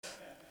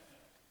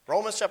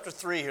Romans chapter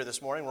 3 here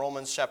this morning.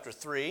 Romans chapter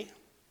 3.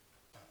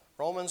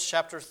 Romans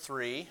chapter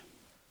 3.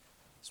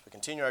 As we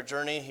continue our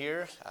journey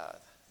here,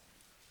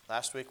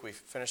 last week we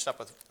finished up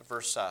with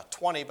verse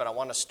 20, but I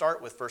want to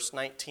start with verse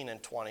 19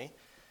 and 20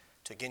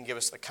 to again give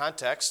us the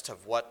context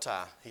of what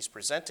he's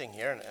presenting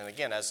here. And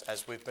again,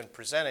 as we've been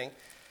presenting,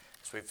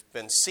 as we've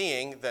been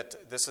seeing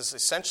that this is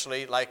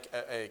essentially like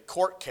a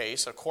court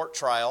case, a court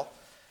trial,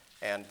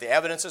 and the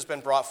evidence has been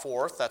brought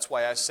forth. That's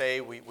why I say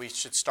we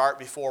should start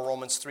before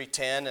Romans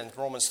 3:10 and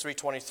Romans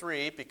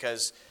 3:23,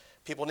 because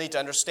people need to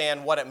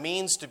understand what it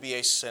means to be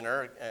a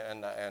sinner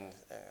and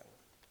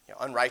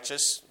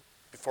unrighteous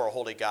before a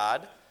holy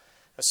God.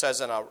 It says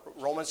in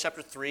Romans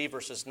chapter 3,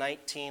 verses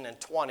 19 and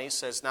 20,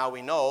 says, "Now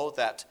we know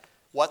that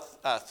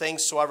what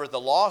things soever the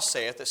law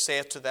saith, it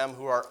saith to them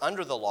who are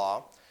under the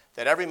law,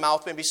 that every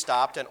mouth may be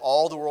stopped, and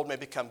all the world may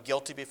become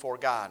guilty before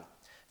God.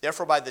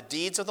 Therefore by the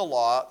deeds of the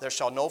law there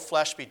shall no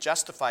flesh be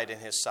justified in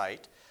his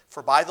sight,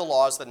 for by the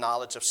law is the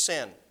knowledge of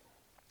sin.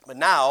 But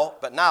now,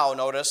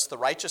 notice, the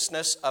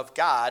righteousness of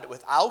God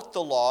without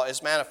the law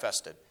is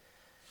manifested,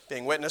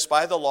 being witnessed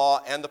by the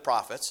law and the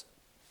prophets,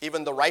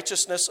 even the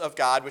righteousness of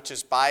God which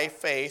is by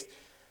faith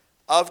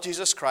of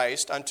Jesus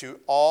Christ unto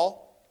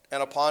all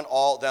and upon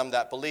all them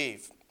that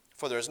believe.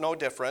 For there is no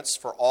difference,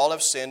 for all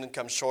have sinned and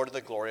come short of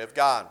the glory of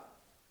God,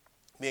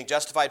 being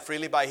justified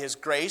freely by his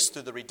grace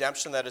through the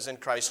redemption that is in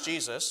Christ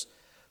Jesus,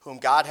 whom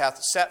God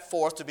hath set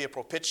forth to be a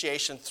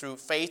propitiation through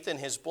faith in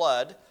his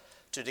blood,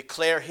 to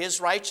declare his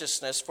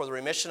righteousness for the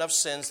remission of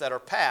sins that are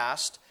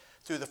past,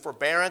 through the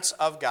forbearance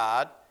of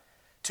God,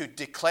 to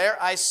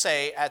declare, I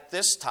say, at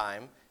this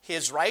time,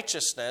 his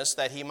righteousness,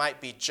 that he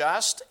might be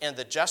just and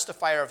the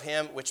justifier of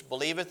him which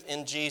believeth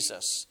in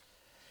Jesus.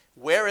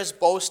 Where is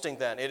boasting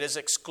then? It is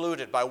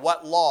excluded. By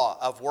what law?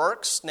 Of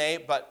works? Nay,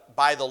 but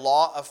by the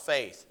law of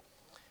faith.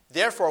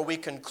 Therefore we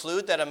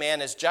conclude that a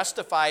man is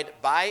justified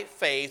by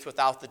faith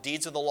without the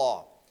deeds of the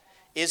law.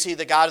 Is he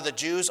the God of the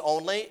Jews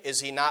only?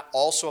 Is he not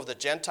also of the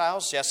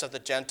Gentiles? Yes, of the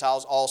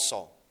Gentiles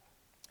also.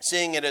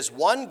 Seeing it is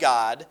one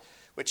God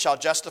which shall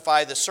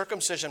justify the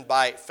circumcision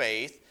by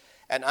faith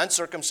and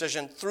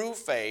uncircumcision through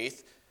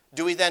faith,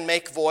 do we then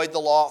make void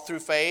the law through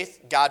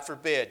faith? God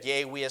forbid.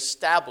 Yea, we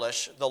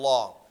establish the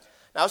law.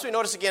 Now, as we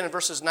notice again in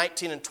verses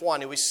 19 and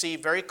 20, we see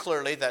very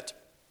clearly that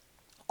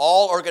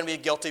all are going to be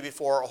guilty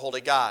before a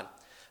holy God.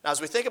 Now, as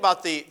we think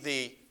about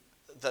the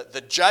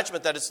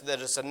judgment that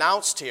is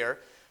announced here,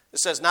 it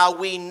says, "Now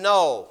we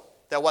know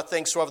that what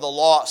things soever the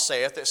law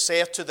saith, it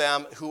saith to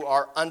them who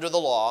are under the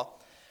law."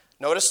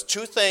 Notice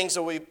two things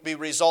that will be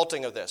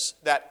resulting of this: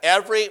 that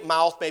every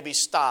mouth may be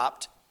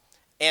stopped,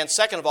 and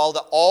second of all,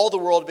 that all the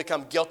world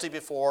become guilty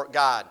before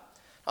God.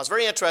 Now, it's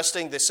very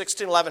interesting. The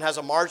 1611 has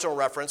a marginal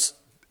reference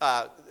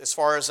as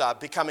far as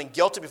becoming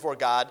guilty before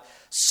God,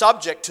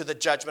 subject to the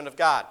judgment of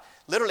God.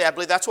 Literally, I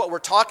believe that's what we're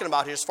talking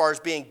about here as far as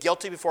being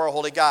guilty before a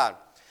holy God.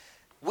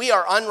 We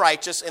are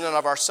unrighteous in and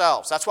of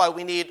ourselves. That's why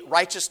we need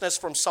righteousness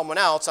from someone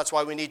else. That's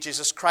why we need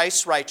Jesus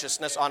Christ's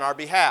righteousness on our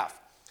behalf.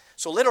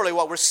 So literally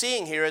what we're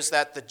seeing here is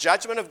that the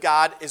judgment of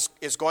God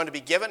is going to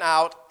be given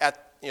out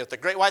at the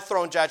great white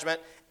throne judgment.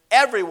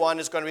 Everyone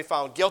is going to be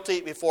found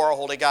guilty before a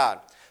holy God.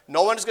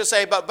 No one is going to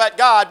say, but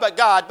God, but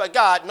God, but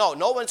God.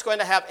 No one's going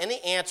to have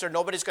any answer.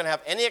 Nobody's going to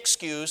have any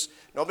excuse.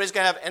 Nobody's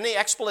going to have any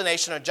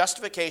explanation or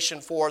justification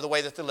for the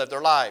way that they live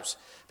their lives,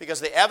 because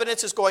the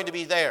evidence is going to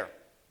be there.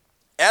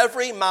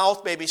 Every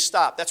mouth may be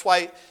stopped. That's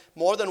why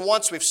more than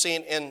once we've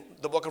seen in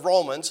the book of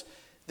Romans,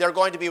 they're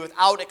going to be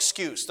without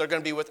excuse. They're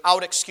going to be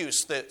without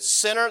excuse. The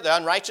sinner, the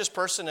unrighteous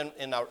person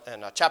in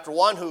chapter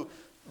 1 who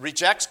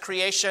rejects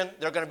creation,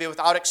 they're going to be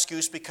without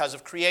excuse because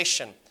of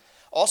creation.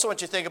 Also, when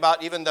you think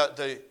about even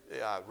the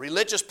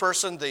religious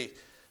person, the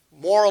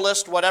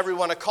moralist, whatever you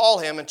want to call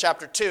him in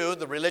chapter 2,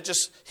 the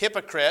religious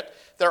hypocrite,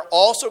 they're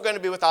also going to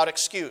be without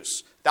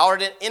excuse. Thou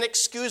art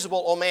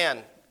inexcusable, O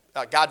man.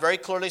 God very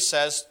clearly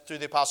says through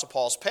the Apostle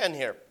Paul's pen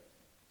here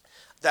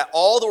that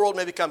all the world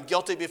may become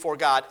guilty before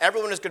God.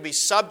 Everyone is going to be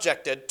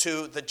subjected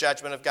to the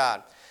judgment of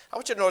God. I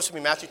want you to notice with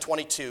me Matthew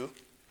 22,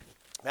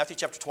 Matthew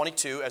chapter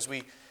 22, as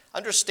we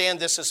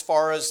understand this as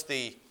far as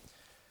the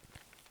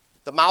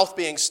mouth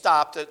being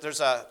stopped.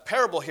 There's a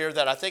parable here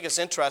that I think is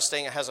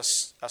interesting. It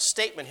has a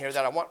statement here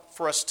that I want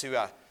for us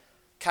to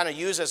kind of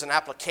use as an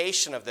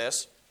application of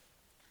this.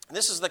 And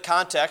this is the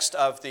context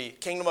of the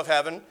kingdom of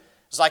heaven.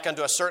 It's like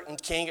unto a certain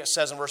king, it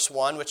says in verse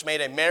 1, which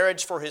made a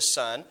marriage for his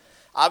son.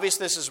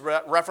 Obviously, this is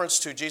reference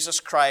to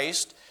Jesus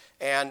Christ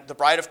and the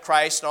bride of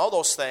Christ and all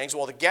those things.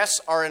 Well, the guests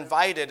are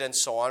invited and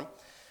so on.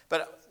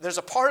 But there's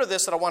a part of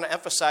this that I want to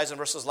emphasize in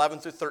verses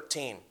 11 through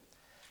 13. It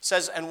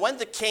says, "And when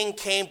the king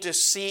came to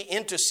see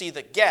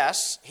the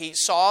guests, he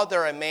saw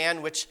there a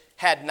man which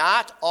had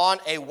not on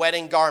a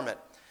wedding garment."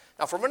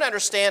 Now, for one to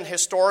understand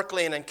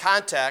historically and in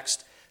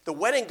context, the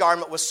wedding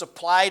garment was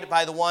supplied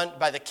by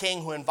the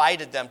king who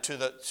invited them to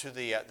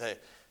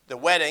the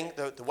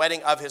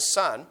wedding of his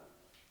son.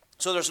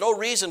 So there's no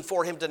reason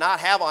for him to not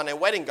have on a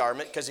wedding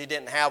garment, because he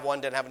didn't have one,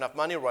 didn't have enough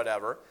money or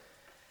whatever.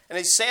 And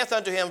he saith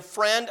unto him,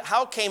 "Friend,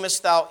 how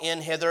camest thou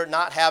in hither,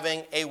 not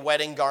having a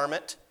wedding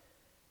garment?"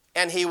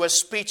 and he was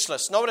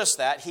speechless. Notice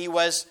that. He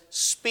was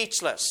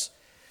speechless.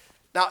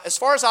 Now, as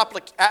far as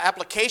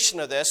application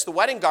of this, the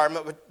wedding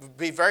garment would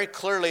be very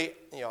clearly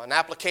an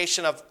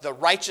application of the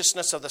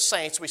righteousness of the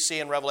saints we see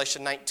in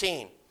Revelation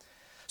 19.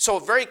 So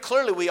very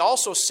clearly we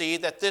also see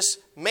that this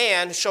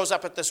man shows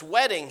up at this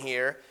wedding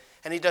here,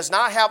 and he does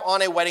not have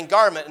on a wedding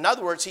garment. In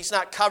other words, he's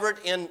not covered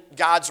in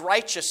God's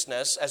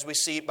righteousness, as we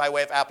see by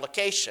way of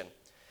application.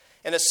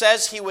 And it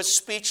says he was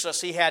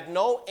speechless. He had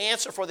no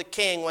answer for the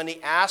king when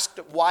he asked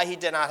why he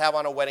did not have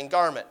on a wedding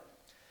garment.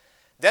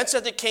 Then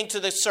said the king to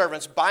the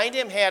servants, "Bind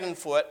him hand and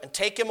foot, and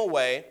take him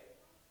away,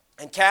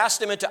 and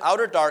cast him into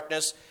outer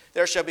darkness.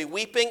 There shall be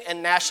weeping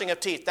and gnashing of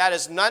teeth." That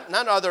is none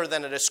other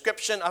than a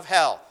description of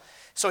hell.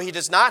 So he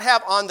does not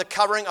have on the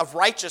covering of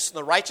righteousness,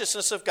 the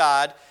righteousness of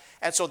God,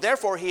 and so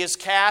therefore he is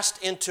cast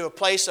into a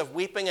place of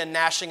weeping and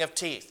gnashing of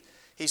teeth.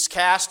 He's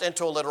cast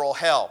into a literal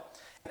hell.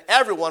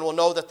 Everyone will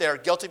know that they are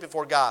guilty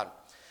before God.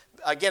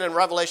 Again, in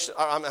Romans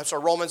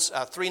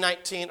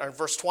 3:19, or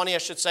verse 20, I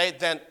should say,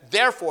 "Then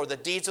therefore the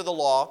deeds of the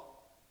law,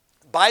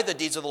 by the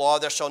deeds of the law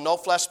there shall no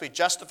flesh be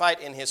justified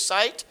in his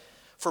sight,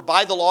 for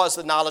by the law is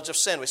the knowledge of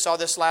sin." We saw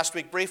this last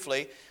week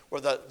briefly,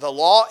 where the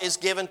law is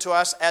given to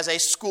us as a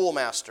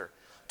schoolmaster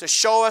to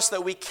show us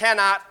that we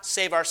cannot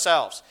save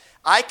ourselves.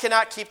 I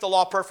cannot keep the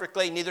law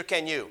perfectly, neither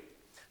can you.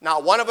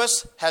 Not one of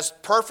us has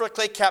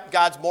perfectly kept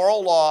God's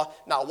moral law.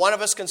 Not one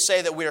of us can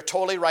say that we are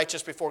totally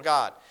righteous before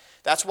God.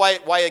 That's why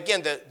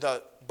again,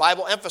 the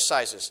Bible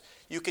emphasizes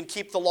you can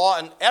keep the law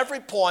in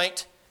every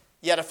point,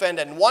 yet offend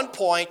in one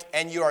point,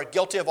 and you are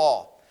guilty of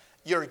all.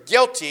 You're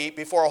guilty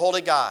before a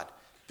holy God,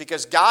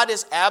 because God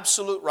is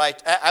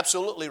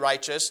absolutely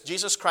righteous.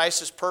 Jesus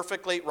Christ is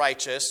perfectly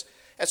righteous.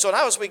 And so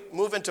now as we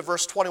move into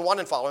verse 21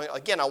 and following,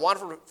 again, I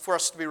want for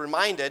us to be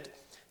reminded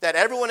that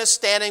everyone is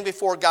standing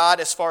before God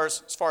as far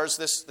as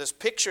this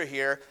picture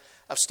here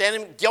of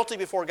standing guilty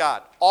before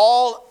God.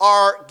 All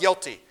are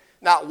guilty.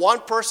 Not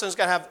one person is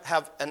going to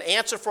have an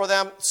answer for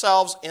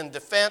themselves in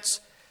defense.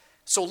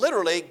 So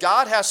literally,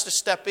 God has to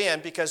step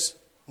in because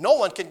no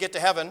one can get to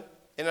heaven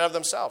in and of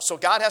themselves. So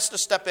God has to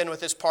step in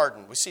with his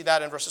pardon. We see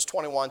that in verses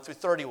 21 through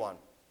 31.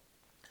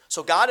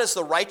 So God, as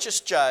the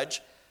righteous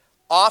judge,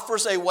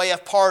 offers a way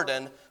of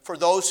pardon for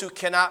those who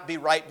cannot be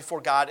right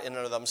before God in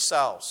and of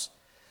themselves.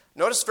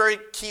 Notice very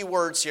key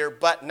words here,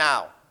 "but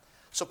now."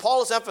 So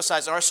Paul is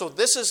emphasizing, all right, so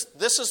this is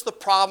the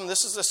problem,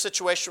 this is the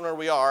situation where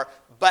we are,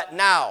 but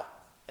now.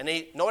 And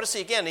he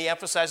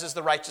emphasizes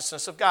the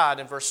righteousness of God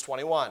in verse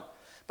 21.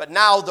 But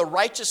now the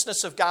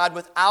righteousness of God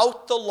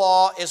without the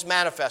law is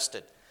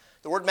manifested.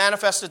 The word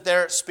manifested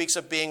there speaks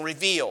of being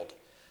revealed.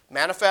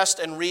 Manifest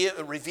and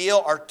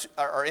reveal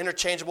are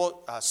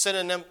interchangeable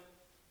synonym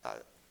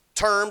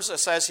terms. It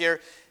says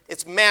here,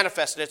 it's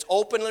manifested. It's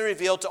openly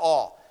revealed to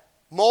all.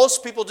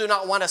 Most people do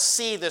not want to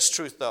see this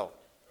truth, though,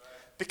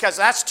 because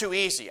that's too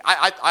easy.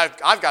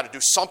 I've got to do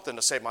something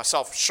to save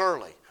myself,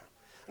 surely.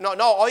 No,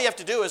 all you have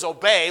to do is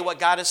obey what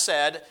God has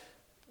said,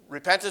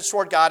 repentance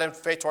toward God and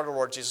faith toward the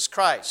Lord Jesus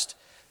Christ.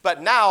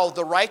 But now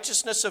the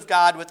righteousness of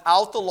God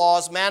without the law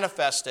is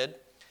manifested,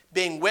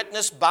 being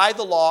witnessed by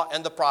the law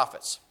and the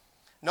prophets.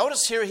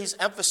 Notice here he's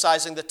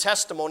emphasizing the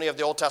testimony of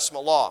the Old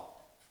Testament law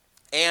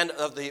and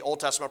of the Old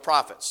Testament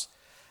prophets.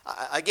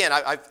 Again,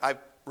 I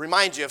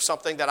remind you of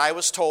something that I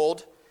was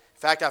told.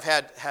 In fact, I've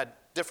had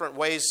different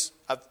ways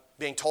of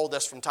being told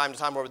this from time to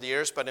time over the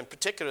years, but in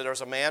particular, there was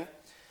a man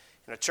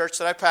in a church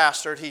that I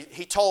pastored.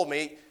 He told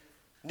me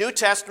New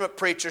Testament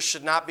preachers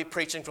should not be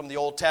preaching from the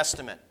Old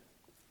Testament.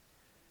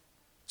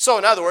 So,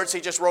 in other words,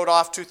 he just wrote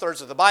off 2/3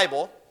 of the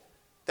Bible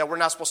that we're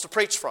not supposed to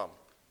preach from.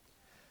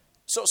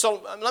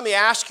 So let me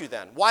ask you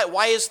then,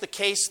 why is the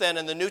case then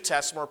in the New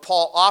Testament where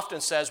Paul often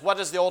says, what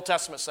does the Old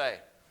Testament say?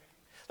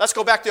 Let's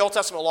go back to the Old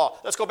Testament law.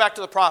 Let's go back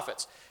to the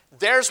prophets.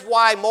 There's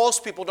why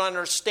most people don't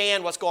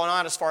understand what's going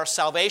on as far as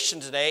salvation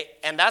today,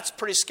 and that's a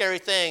pretty scary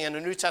thing in the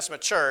New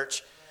Testament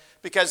church,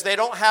 because they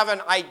don't have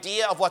an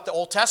idea of what the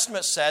Old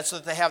Testament said so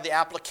that they have the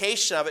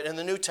application of it in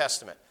the New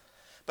Testament.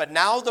 But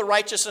now the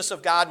righteousness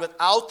of God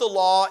without the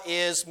law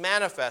is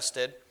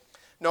manifested.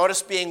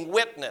 Notice being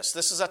witnessed.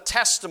 This is a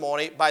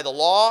testimony by the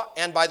law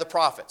and by the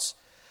prophets.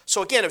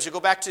 So again, as you go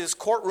back to this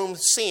courtroom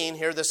scene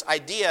here, this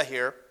idea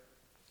here,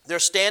 they're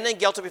standing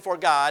guilty before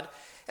God.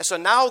 And so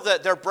now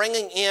that they're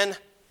bringing in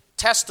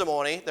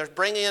testimony, they're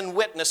bringing in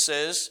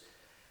witnesses.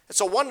 And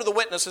so one of the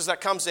witnesses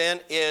that comes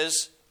in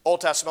is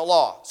Old Testament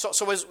law. So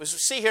as we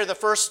see here, the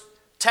first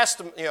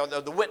testimony,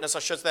 the witness, I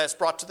should say, that's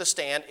brought to the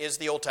stand is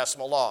the Old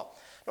Testament law.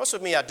 Notice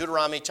with me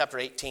Deuteronomy chapter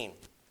 18.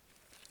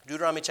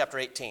 Deuteronomy chapter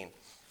 18.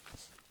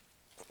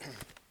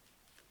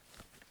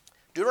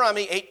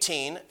 Deuteronomy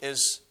 18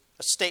 is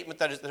a statement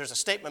there's a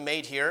statement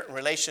made here in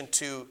relation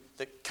to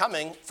the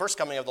first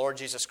coming of the Lord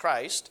Jesus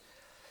Christ.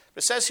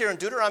 It says here in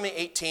Deuteronomy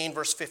 18,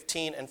 verse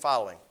 15 and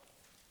following.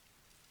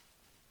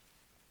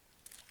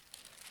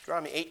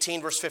 Deuteronomy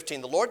 18, verse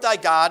 15. The Lord thy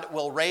God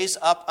will raise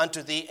up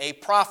unto thee a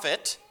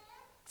prophet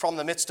from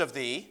the midst of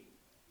thee,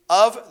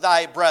 of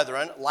thy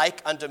brethren,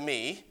 like unto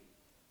me.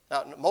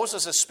 Now,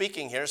 Moses is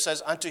speaking here. It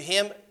says, unto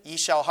him ye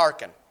shall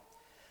hearken.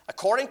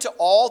 according to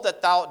all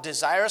that thou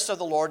desirest of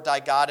the Lord thy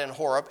God in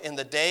Horeb in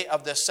the day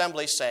of the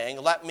assembly,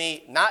 saying, let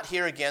me not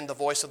hear again the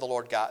voice of the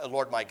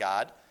Lord my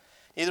God,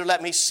 neither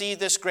let me see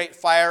this great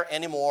fire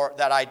any more,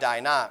 that I die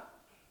not.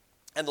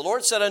 And the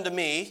Lord said unto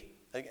me,"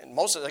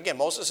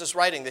 Moses is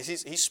writing this,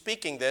 he's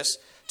speaking this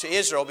to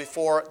Israel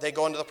before they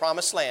go into the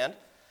promised land.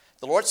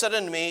 "The Lord said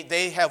unto me,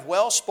 they have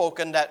well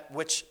spoken that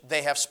which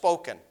they have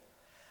spoken.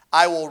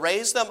 I will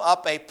raise them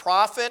up a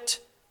prophet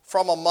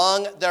from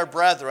among their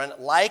brethren,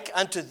 like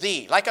unto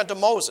thee," like unto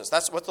Moses.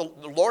 That's what the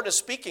Lord is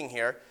speaking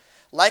here.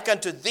 "Like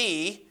unto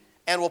thee,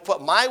 and will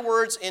put my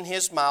words in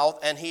his mouth,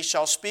 and he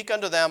shall speak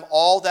unto them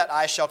all that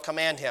I shall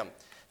command him."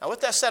 Now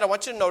with that said, I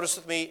want you to notice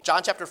with me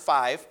John chapter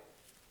 5.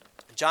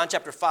 John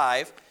chapter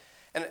 5.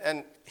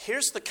 And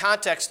here's the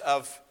context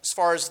of, as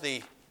far as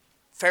the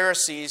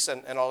Pharisees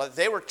and all that,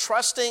 they were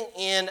trusting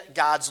in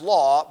God's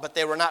law, but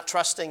they were not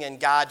trusting in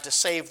God to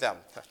save them.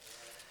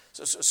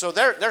 So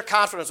their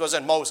confidence was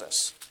in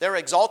Moses. They're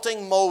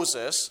exalting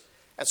Moses,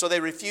 and so they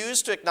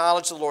refused to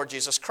acknowledge the Lord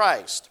Jesus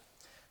Christ.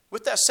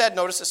 With that said,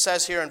 notice it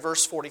says here in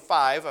verse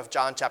 45 of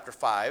John chapter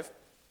 5,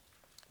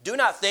 "Do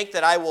not think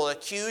that I will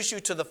accuse you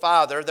to the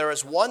Father. There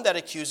is one that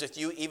accuseth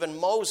you, even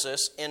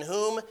Moses, in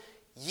whom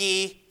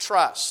ye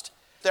trust."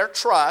 Their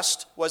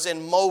trust was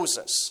in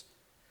Moses.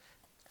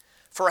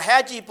 "For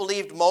had ye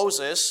believed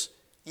Moses,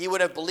 ye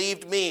would have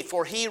believed me,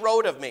 for he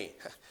wrote of me."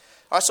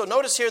 So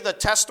notice here the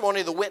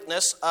testimony, the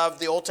witness of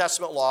the Old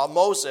Testament law,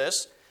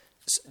 Moses.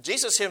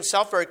 Jesus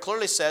himself very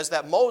clearly says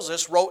that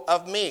Moses wrote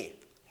of me.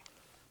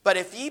 "But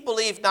if ye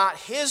believe not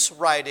his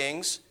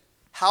writings,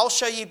 how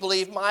shall ye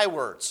believe my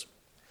words?"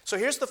 So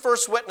here's the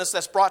first witness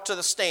that's brought to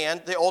the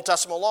stand, the Old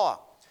Testament law.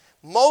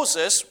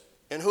 Moses,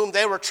 in whom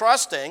they were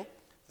trusting,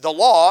 the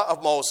law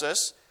of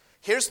Moses.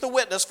 Here's the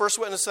witness, first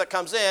witness that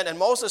comes in, and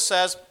Moses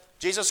says,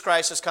 Jesus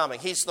Christ is coming.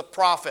 He's the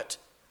prophet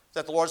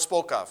that the Lord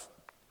spoke of.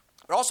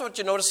 But also want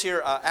you to notice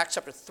here, Acts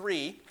chapter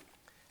 3,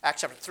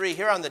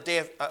 here on the day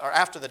of, or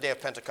after the day of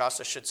Pentecost,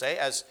 I should say,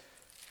 as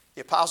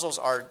the apostles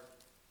are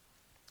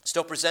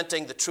still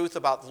presenting the truth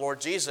about the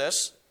Lord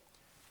Jesus,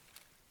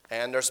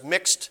 and there's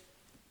mixed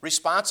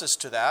responses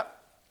to that,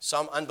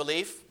 some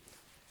unbelief.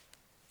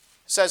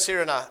 It says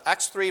here in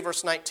Acts 3,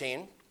 verse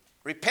 19,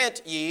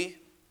 "Repent ye,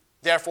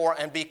 therefore,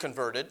 and be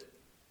converted,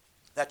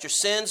 that your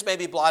sins may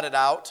be blotted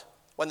out,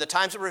 when the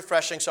times of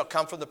refreshing shall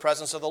come from the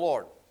presence of the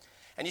Lord.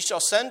 And he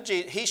shall send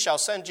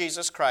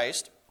Jesus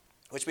Christ,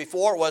 which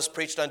before was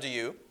preached unto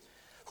you,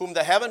 whom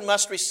the heaven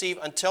must receive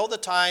until the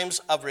times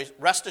of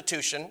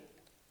restitution,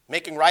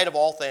 making right of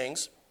all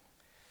things,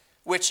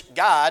 which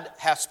God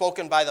hath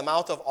spoken by the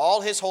mouth of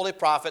all his holy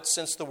prophets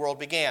since the world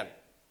began."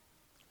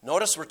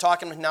 Notice we're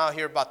talking now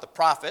here about the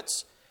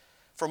prophets.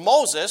 For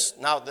Moses,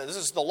 now this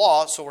is the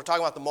law, so we're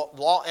talking about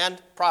the law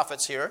and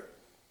prophets here.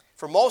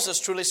 "For Moses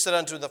truly said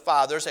unto the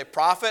fathers, A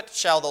prophet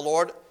shall the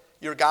Lord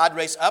your God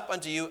raise up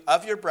unto you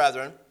of your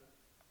brethren,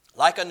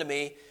 like unto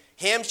me.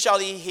 Him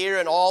shall ye hear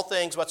in all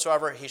things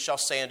whatsoever he shall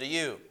say unto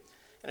you.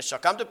 And it shall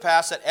come to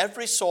pass that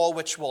every soul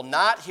which will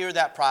not hear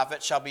that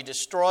prophet shall be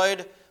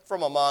destroyed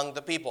from among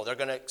the people." They're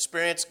going to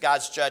experience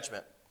God's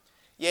judgment.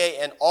 "Yea,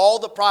 and all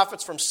the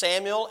prophets from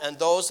Samuel and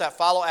those that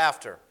follow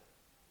after,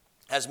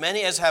 as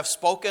many as have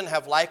spoken,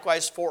 have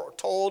likewise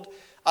foretold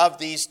of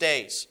these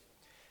days.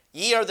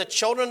 Ye are the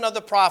children of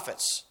the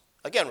prophets."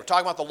 Again, we're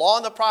talking about the law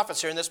and the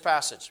prophets here in this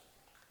passage.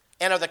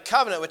 "And of the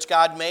covenant which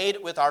God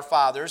made with our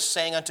fathers,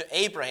 saying unto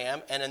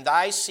Abraham, And in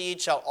thy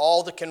seed shall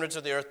all the kindreds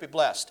of the earth be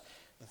blessed."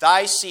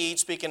 Thy seed,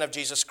 speaking of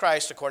Jesus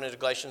Christ, according to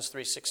Galatians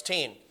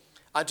 3:16.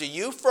 Unto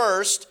you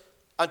first,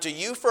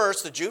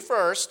 the Jew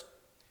first,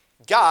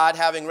 God,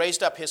 having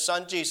raised up his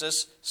son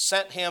Jesus,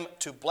 sent him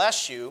to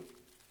bless you,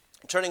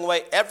 turning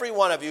away every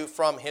one of you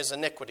from his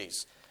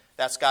iniquities.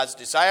 That's God's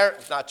desire.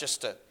 It's not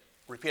just to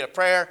repeat a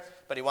prayer,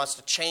 but he wants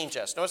to change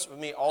us. Notice with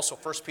me also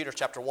 1 Peter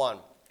chapter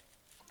 1.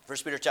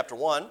 1 Peter chapter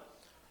 1,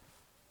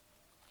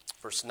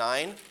 verse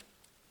 9.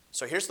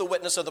 So here's the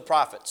witness of the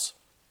prophets.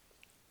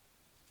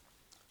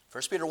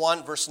 1 Peter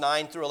 1, verse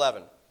 9 through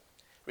 11.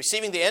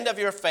 "Receiving the end of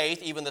your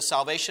faith, even the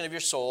salvation of your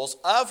souls,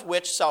 of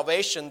which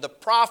salvation the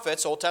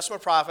prophets," Old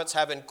Testament prophets,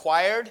 "have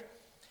inquired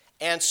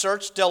and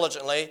searched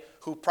diligently,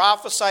 who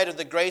prophesied of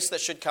the grace that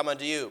should come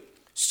unto you.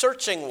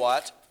 Searching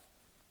what?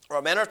 For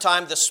a manner of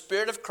time, the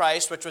Spirit of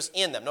Christ which was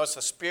in them." Notice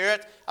the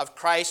Spirit of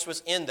Christ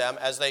was in them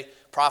as they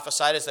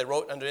prophesied, as they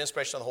wrote under the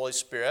inspiration of the Holy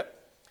Spirit,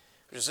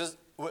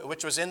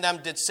 which was in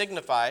them, did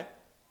signify,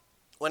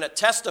 when it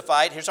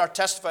testified, here's our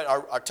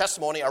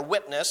testimony, our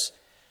witness,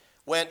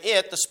 when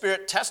the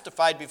Spirit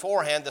testified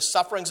beforehand the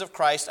sufferings of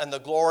Christ and the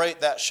glory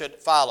that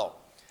should follow.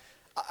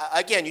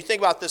 Again, you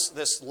think about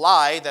this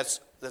lie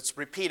that's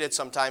repeated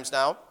sometimes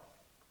now,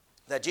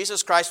 that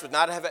Jesus Christ would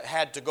not have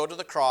had to go to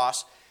the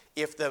cross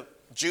if the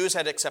Jews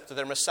had accepted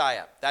their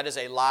Messiah. That is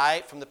a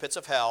lie from the pits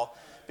of hell,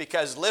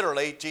 because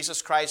literally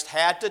Jesus Christ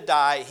had to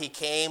die. He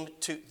came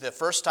to the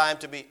first time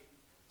to be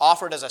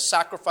offered as a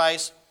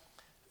sacrifice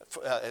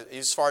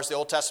as far as the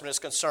Old Testament is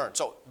concerned.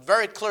 So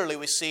very clearly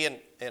we see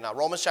in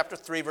Romans chapter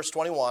 3, verse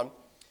 21,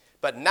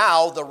 "But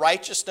now the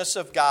righteousness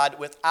of God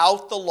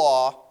without the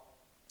law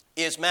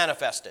is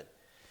manifested,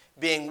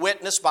 being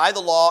witnessed by the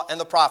law and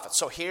the prophets.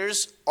 So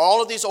here's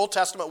all of these Old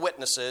Testament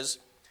witnesses.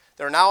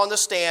 They're now on the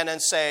stand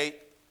and say,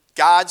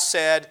 God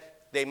said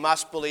they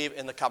must believe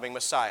in the coming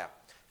Messiah.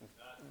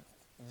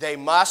 They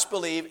must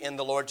believe in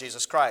the Lord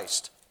Jesus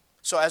Christ.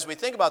 So as we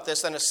think about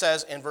this, then it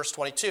says in verse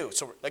 22.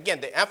 So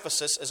again, the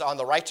emphasis is on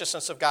the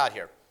righteousness of God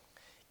here.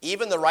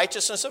 Even the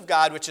righteousness of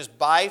God, which is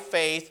by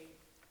faith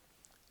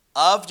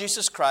of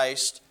Jesus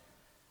Christ,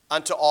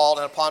 unto all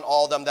and upon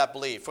all them that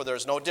believe. For there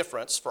is no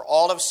difference, for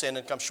all have sinned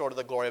and come short of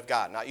the glory of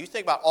God. Now you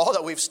think about all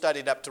that we've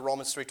studied up to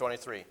Romans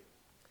 3:23.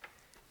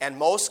 And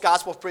most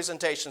gospel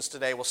presentations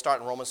today will start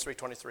in Romans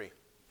 3:23.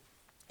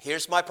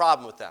 Here's my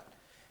problem with that.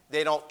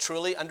 They don't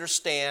truly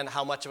understand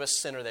how much of a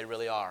sinner they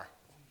really are.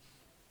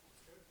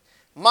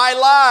 My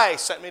lie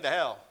sent me to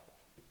hell.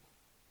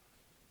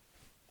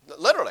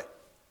 Literally.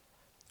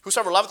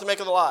 Whosoever loveth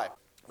maketh a lie.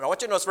 But I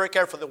want you to notice very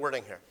carefully the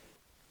wording here.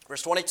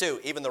 Verse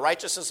 22, even the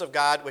righteousness of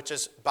God, which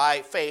is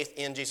by faith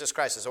in Jesus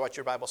Christ. Is that what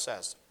your Bible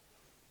says?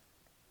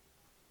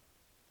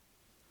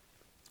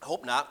 I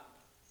hope not.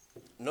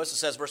 Notice it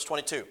says, verse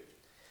 22,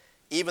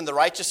 even the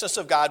righteousness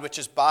of God, which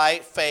is by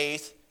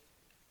faith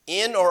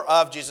in or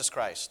of Jesus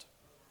Christ.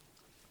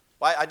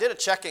 Well, I did a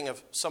checking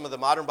of some of the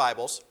modern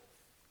Bibles.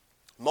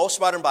 Most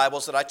modern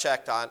Bibles that I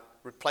checked on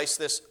replace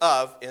this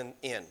of in.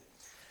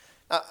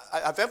 Now,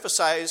 I've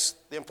emphasized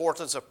the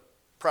importance of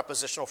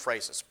prepositional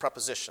phrases,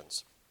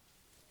 prepositions.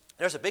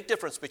 There's a big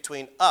difference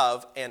between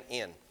of and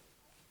in.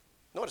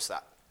 Notice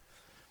that.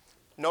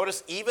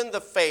 Notice even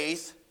the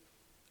faith,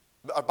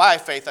 or by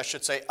faith I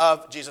should say,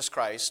 of Jesus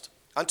Christ,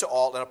 unto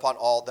all and upon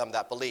all them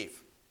that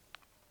believe.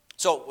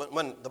 So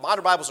when the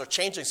modern Bibles are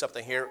changing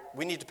something here,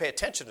 we need to pay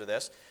attention to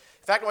this.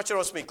 In fact, I want you to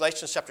notice me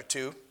Galatians chapter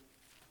 2.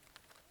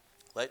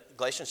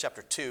 Galatians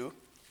chapter 2.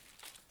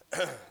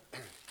 In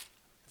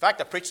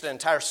fact, I preached an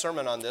entire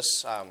sermon on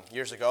this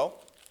years ago.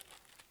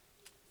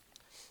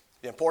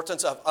 The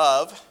importance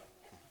of.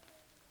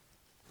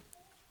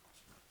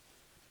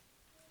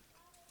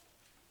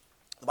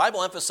 The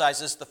Bible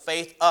emphasizes the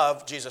faith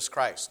of Jesus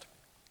Christ.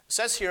 It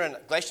says here in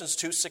Galatians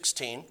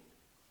 2:16,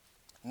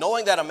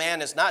 knowing that a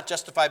man is not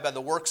justified by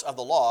the works of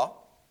the law,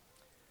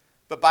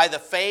 but by the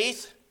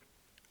faith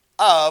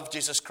of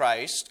Jesus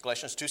Christ,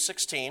 Galatians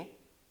 2:16,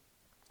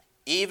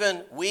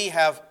 even we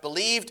have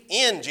believed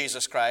in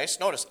Jesus Christ.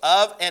 Notice,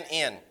 of and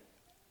in.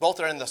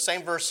 Both are in the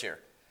same verse here.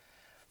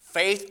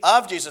 Faith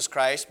of Jesus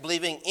Christ,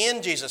 believing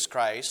in Jesus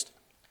Christ,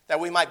 that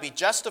we might be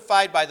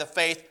justified by the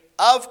faith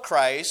of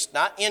Christ,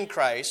 not in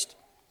Christ,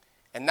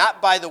 and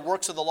not by the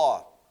works of the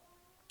law.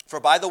 For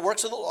by the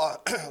works of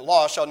the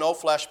law shall no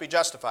flesh be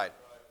justified.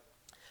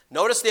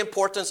 Notice the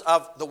importance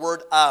of the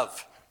word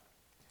of.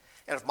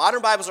 And if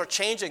modern Bibles are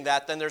changing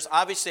that, then there's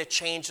obviously a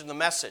change in the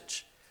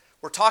message.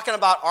 We're talking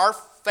about our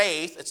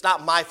faith. It's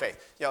not my faith.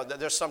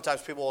 There's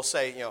sometimes people will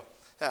say,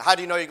 how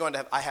do you know you're going to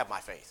have? I have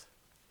my faith.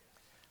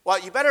 Well,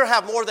 you better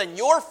have more than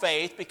your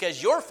faith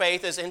because your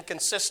faith is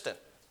inconsistent.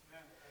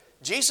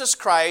 Jesus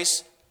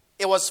Christ,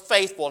 it was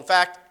faithful. In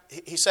fact,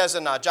 he says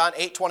in John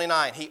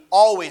 8:29, he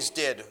always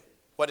did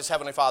what his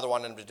heavenly Father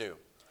wanted him to do.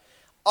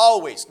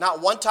 Always. Not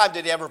one time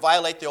did he ever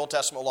violate the Old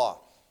Testament law.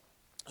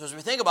 So as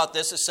we think about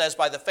this, it says,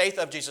 by the faith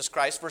of Jesus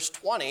Christ. Verse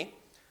 20,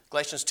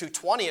 Galatians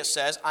 2:20, it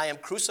says, I am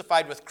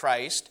crucified with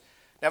Christ.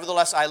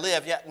 Nevertheless I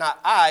live, yet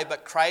not I,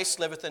 but Christ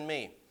liveth in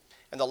me.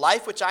 And the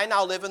life which I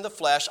now live in the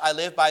flesh, I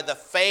live by the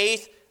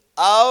faith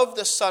of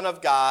the Son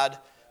of God,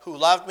 who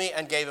loved me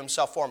and gave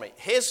himself for me.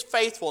 His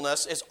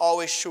faithfulness is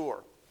always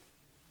sure.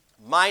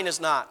 Mine is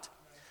not.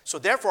 So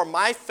therefore,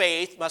 my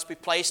faith must be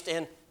placed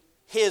in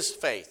his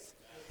faith.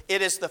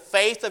 It is the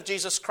faith of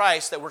Jesus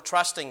Christ that we're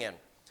trusting in.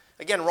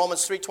 Again,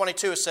 Romans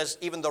 3:22, it says,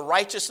 even the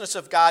righteousness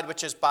of God,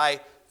 which is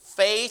by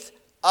faith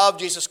of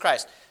Jesus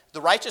Christ.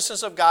 The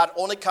righteousness of God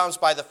only comes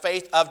by the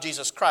faith of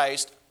Jesus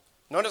Christ.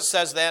 Notice it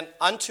says then,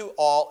 unto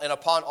all and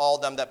upon all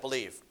them that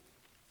believe.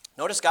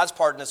 Notice God's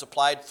pardon is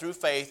applied through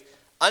faith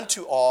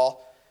unto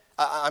all,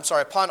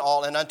 upon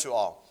all and unto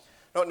all.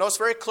 Notice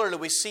very clearly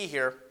we see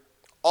here,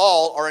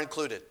 all are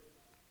included.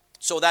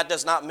 So that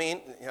does not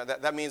mean,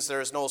 that means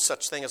there is no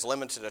such thing as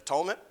limited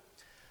atonement.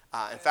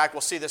 In fact,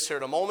 we'll see this here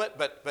in a moment,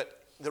 but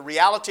the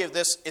reality of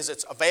this is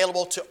it's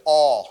available to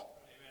all,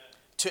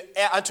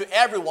 unto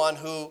everyone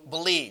who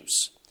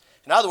believes.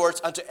 In other words,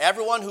 unto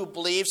everyone who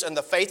believes in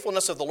the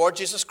faithfulness of the Lord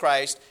Jesus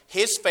Christ,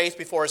 his faith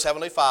before his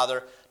heavenly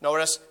Father,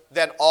 notice,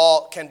 then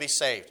all can be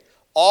saved.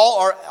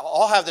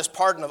 All have this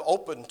pardon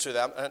open to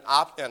them and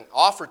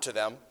offered to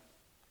them,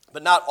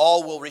 but not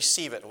all will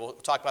receive it. We'll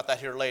talk about that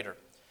here later.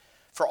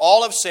 For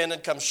all have sinned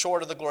and come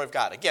short of the glory of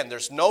God. Again,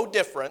 there's no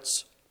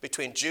difference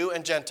between Jew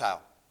and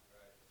Gentile.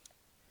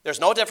 There's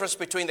no difference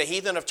between the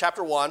heathen of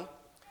chapter 1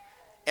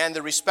 and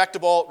the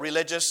respectable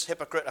religious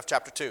hypocrite of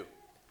chapter 2.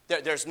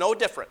 There's no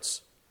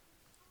difference.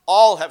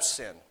 All have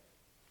sinned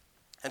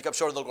and come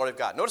short of the glory of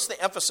God. Notice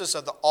the emphasis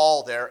of the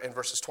all there in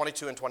verses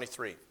 22 and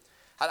 23.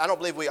 I don't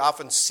believe we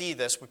often see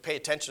this. We pay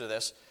attention to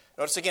this.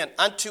 Notice again,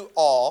 unto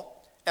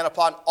all and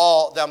upon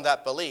all them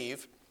that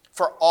believe,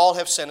 for all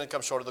have sinned and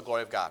come short of the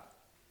glory of God.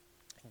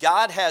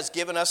 God has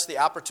given us the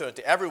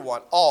opportunity,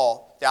 everyone,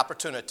 all, the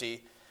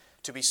opportunity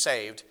to be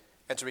saved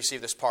and to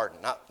receive this pardon.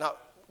 Now,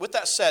 with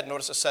that said,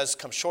 notice it says,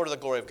 come short of the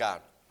glory of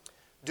God.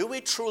 Do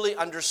we truly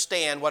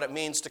understand what it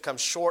means to come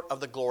short of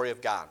the glory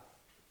of God?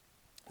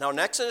 Now, in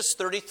Exodus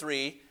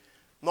 33,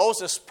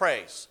 Moses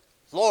prays,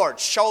 Lord,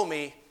 show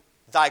me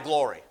thy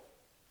glory.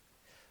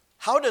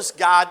 How does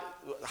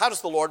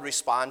the Lord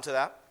respond to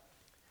that?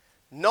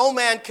 No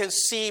man can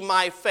see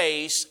my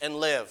face and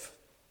live.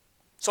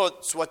 So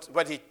it's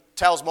what he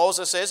tells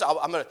Moses is,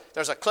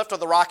 there's a cliff of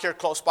the rock here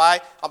close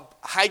by. I'll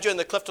hide you in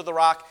the cliff of the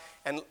rock,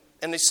 and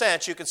in a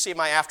sense, you can see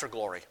my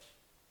afterglory.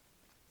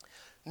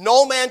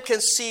 No man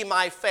can see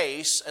my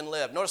face and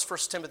live. Notice 1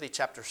 Timothy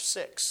chapter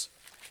 6.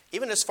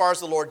 Even as far as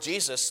the Lord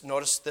Jesus,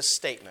 notice this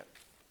statement.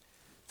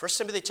 1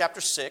 Timothy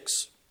chapter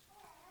 6,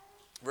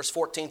 verse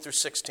 14 through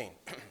 16.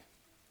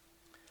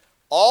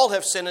 All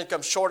have sinned and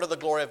come short of the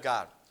glory of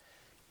God.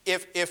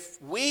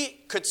 If we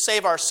could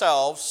save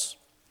ourselves,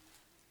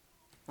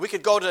 we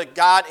could go to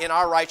God in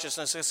our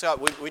righteousness and say,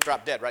 we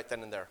drop dead right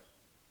then and there.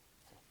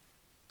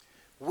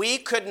 We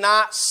could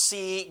not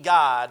see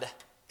God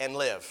and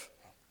live.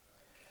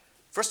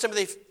 1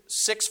 Timothy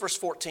 6, verse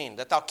 14,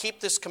 that thou keep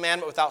this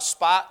commandment without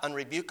spot,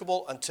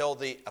 unrebukable, until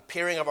the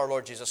appearing of our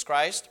Lord Jesus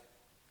Christ,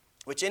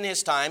 which in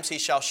his times he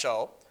shall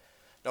show.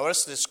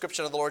 Notice the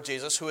description of the Lord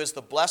Jesus, who is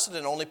the blessed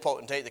and only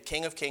potentate, the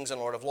King of kings and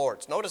Lord of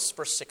lords. Notice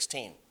verse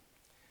 16,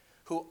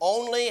 who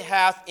only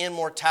hath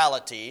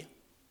immortality,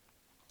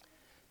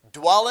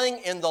 dwelling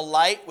in the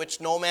light which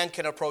no man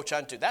can approach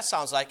unto. That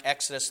sounds like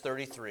Exodus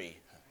 33.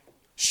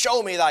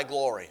 Show me thy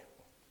glory.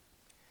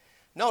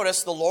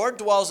 Notice, the Lord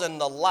dwells in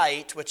the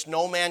light which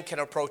no man can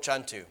approach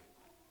unto,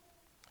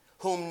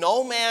 whom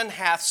no man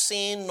hath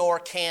seen nor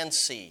can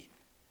see,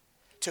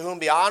 to whom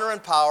be honor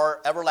and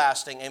power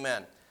everlasting.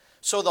 Amen.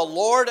 So the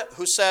Lord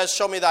who says,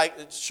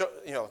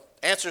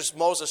 answers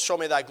Moses, show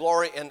me thy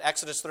glory in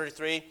Exodus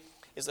 33,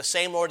 is the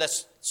same Lord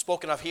that's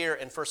spoken of here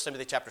in 1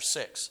 Timothy chapter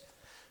 6.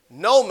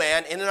 No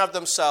man in and of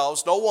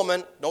themselves, no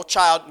woman, no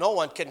child, no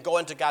one can go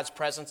into God's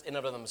presence in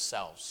and of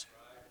themselves.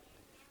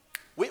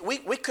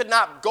 We could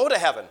not go to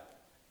heaven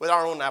with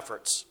our own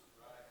efforts,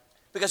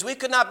 because we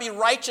could not be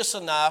righteous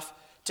enough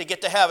to get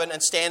to heaven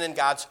and stand in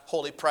God's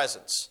holy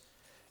presence.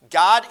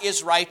 God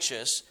is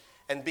righteous,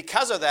 and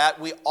because of that,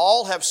 we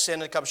all have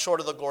sinned and come short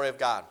of the glory of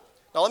God.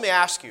 Now let me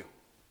ask you,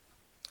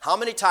 how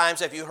many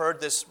times have you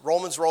heard this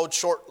Romans Road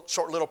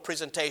short little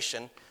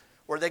presentation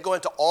where they go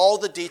into all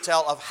the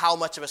detail of how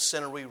much of a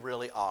sinner we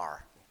really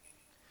are?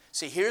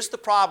 See, here's the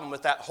problem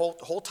with that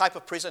whole type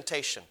of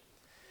presentation.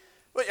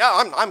 Well,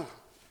 yeah,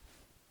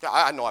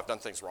 I know I've done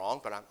things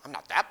wrong, but I'm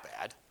not that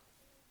bad.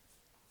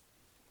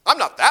 I'm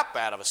not that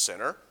bad of a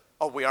sinner.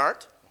 Oh, we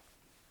aren't?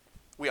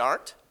 We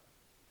aren't?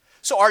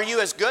 So are you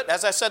as good,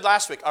 as I said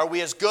last week, are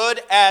we as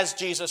good as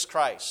Jesus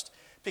Christ?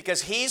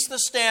 Because he's the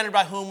standard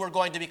by whom we're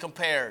going to be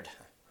compared.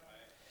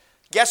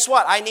 Guess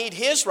what? I need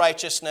his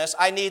righteousness.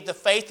 I need the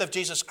faith of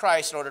Jesus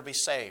Christ in order to be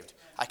saved.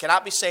 I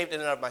cannot be saved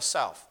in and of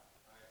myself.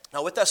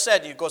 Now with that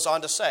said, he goes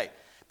on to say,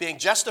 being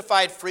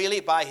justified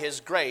freely by his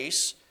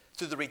grace,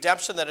 through the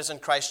redemption that is in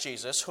Christ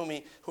Jesus,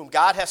 whom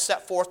God has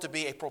set forth to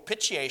be a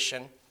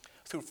propitiation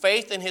through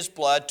faith in his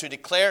blood to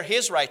declare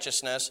his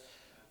righteousness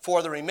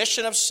for the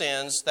remission of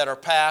sins that are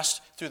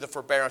passed through the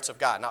forbearance of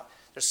God. Now,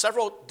 there's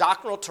several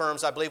doctrinal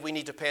terms I believe we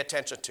need to pay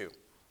attention to.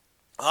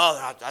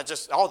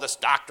 All this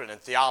doctrine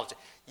and theology.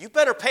 You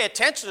better pay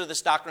attention to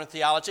this doctrine and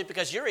theology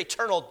because your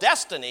eternal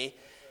destiny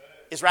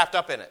is wrapped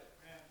up in it.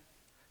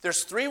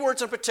 There's three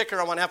words in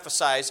particular I want to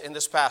emphasize in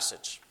this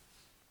passage.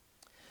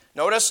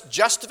 Notice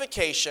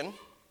justification,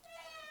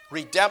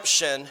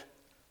 redemption,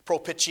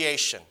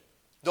 propitiation.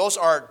 Those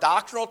are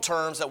doctrinal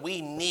terms that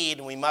we need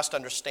and we must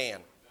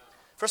understand.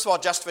 First of all,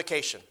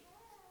 justification.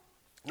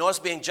 Notice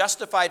being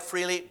justified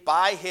freely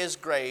by his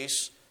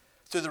grace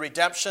through the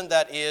redemption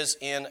that is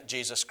in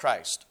Jesus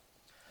Christ.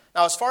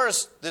 Now, as far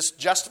as this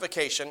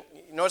justification,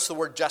 notice the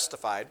word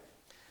justified.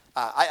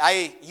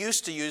 I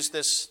used to use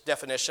this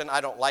definition.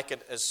 I don't like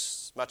it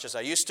as much as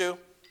I used to.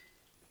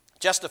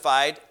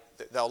 Justified,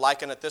 they'll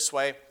liken it this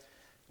way.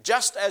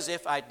 Just as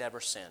if I'd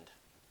never sinned.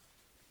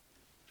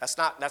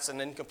 That's an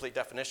incomplete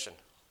definition.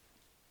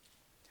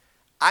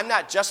 I'm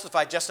not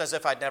justified just as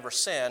if I'd never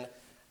sinned.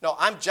 No,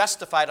 I'm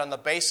justified on the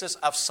basis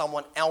of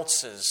someone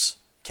else's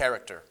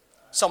character,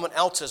 someone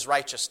else's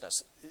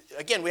righteousness.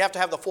 Again, we have to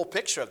have the full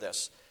picture of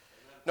this.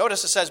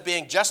 Notice it says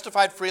being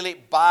justified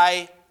freely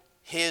by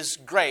his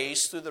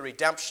grace through the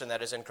redemption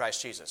that is in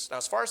Christ Jesus. Now,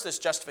 as far as this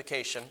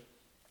justification,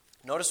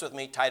 notice with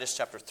me Titus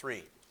chapter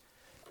 3.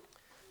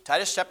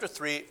 Titus chapter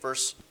 3,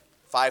 verse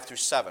 5 through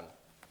 7.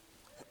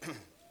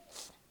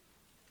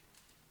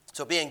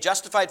 So being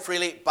justified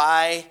freely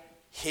by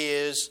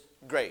his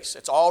grace.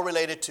 It's all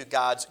related to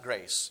God's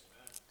grace.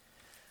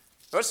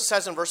 Notice it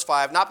says in verse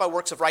 5, not by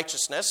works of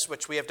righteousness,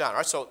 which we have done. All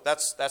right, so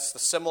that's the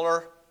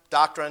similar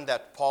doctrine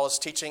that Paul is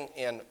teaching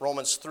in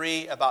Romans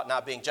 3 about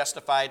not being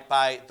justified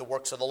by the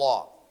works of the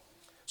law.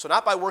 So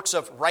not by works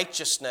of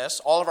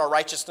righteousness. All of our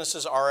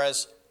righteousnesses are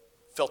as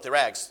filthy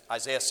rags.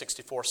 Isaiah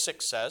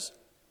 64:6 says,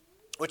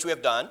 which we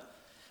have done.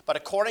 but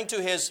according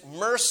to his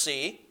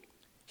mercy,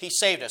 he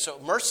saved us. So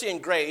mercy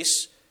and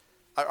grace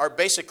are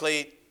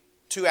basically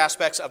two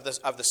aspects of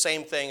the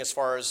same thing as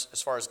far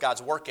as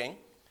God's working.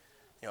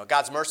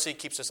 God's mercy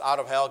keeps us out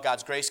of hell.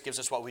 God's grace gives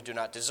us what we do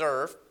not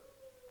deserve.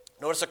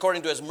 Notice,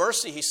 according to his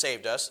mercy, he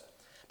saved us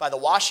by the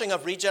washing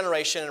of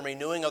regeneration and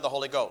renewing of the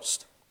Holy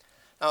Ghost.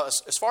 Now,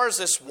 as far as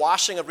this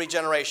washing of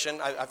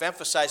regeneration, I've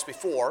emphasized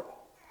before,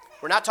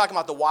 we're not talking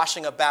about the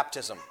washing of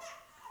baptism.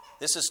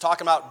 This is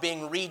talking about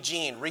being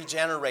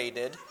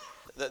regenerated.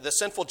 The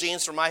sinful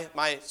genes from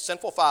my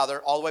sinful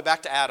father all the way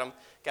back to Adam,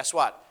 guess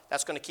what?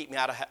 That's going to keep me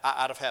out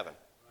of heaven.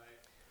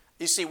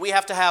 You see, we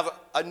have to have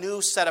a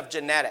new set of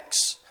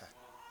genetics.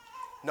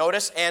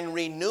 Notice, and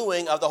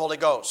renewing of the Holy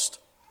Ghost.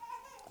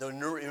 The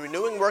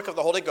renewing work of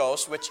the Holy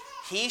Ghost, which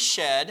he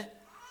shed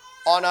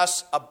on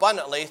us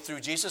abundantly through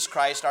Jesus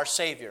Christ, our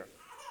Savior.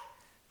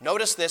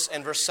 Notice this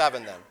in verse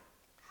 7 then.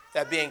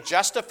 That being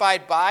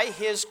justified by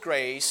his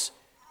grace,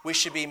 we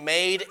should be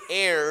made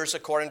heirs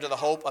according to the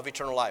hope of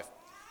eternal life.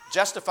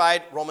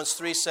 Justified, Romans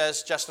 3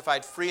 says,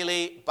 justified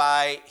freely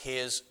by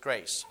his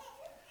grace.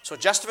 So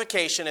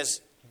justification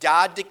is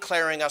God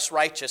declaring us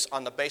righteous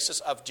on the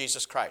basis of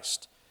Jesus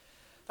Christ.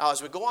 Now,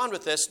 as we go on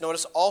with this,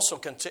 notice also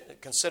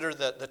consider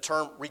the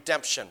term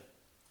redemption,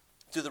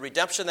 through the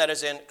redemption that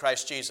is in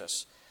Christ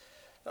Jesus.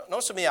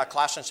 Notice with me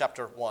Colossians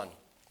chapter 1.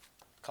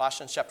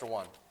 Colossians chapter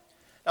 1.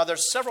 Now,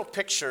 there's several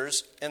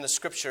pictures in the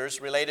Scriptures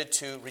related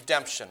to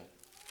redemption.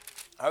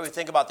 We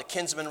think about the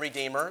kinsman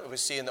redeemer we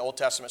see in the Old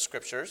Testament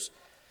Scriptures.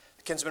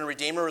 The kinsman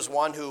redeemer is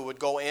one who would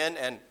go in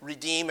and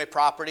redeem a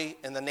property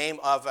in the name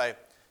of a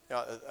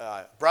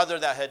brother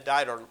that had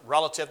died or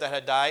relative that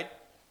had died.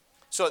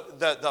 So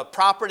the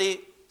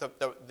property,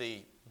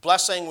 the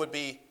blessing would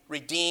be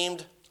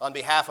redeemed on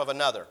behalf of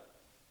another.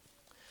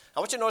 I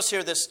want you to notice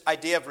here this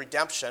idea of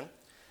redemption.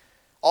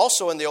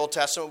 Also in the Old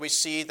Testament, we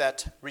see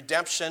that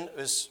redemption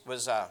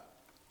was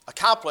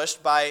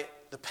accomplished by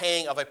the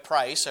paying of a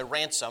price, a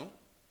ransom.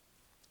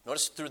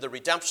 Notice through the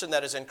redemption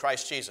that is in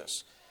Christ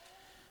Jesus.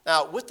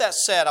 Now, with that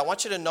said, I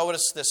want you to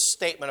notice this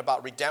statement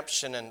about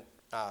redemption in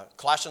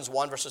Colossians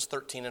 1, verses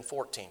 13 and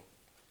 14.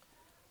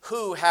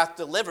 Who hath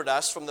delivered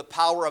us from the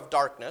power of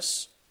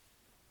darkness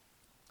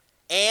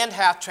and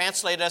hath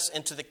translated us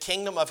into the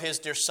kingdom of his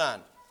dear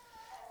Son.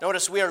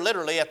 Notice we are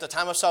literally, at the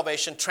time of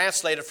salvation,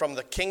 translated from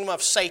the kingdom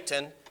of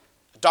Satan,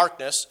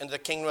 darkness, into the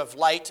kingdom of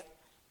light,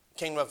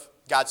 kingdom of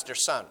God's dear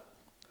Son.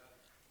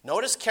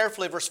 Notice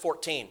carefully verse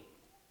 14.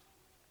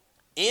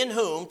 In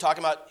whom,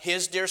 talking about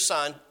his dear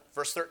Son,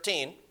 verse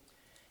 13,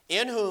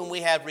 in whom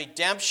we have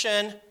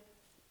redemption,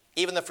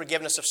 even the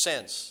forgiveness of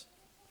sins.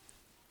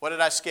 What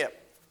did I skip?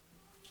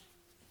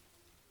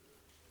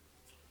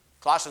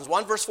 Colossians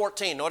 1, verse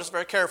 14. Notice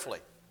very carefully.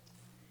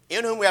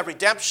 In whom we have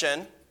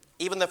redemption,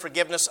 even the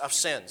forgiveness of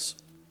sins.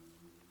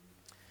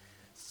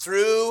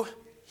 Through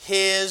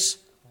his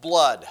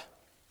blood.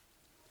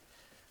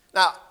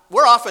 Now,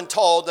 we're often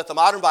told that the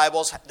modern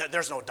Bibles,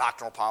 there's no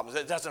doctrinal problems.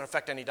 It doesn't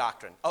affect any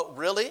doctrine. Oh,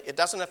 really? It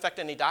doesn't affect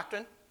any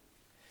doctrine?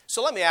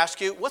 So let me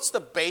ask you, what's the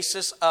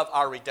basis of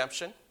our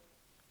redemption?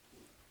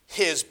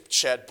 His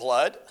shed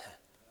blood.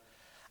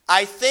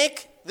 I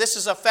think this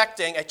is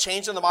affecting, a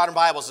change in the modern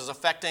Bibles is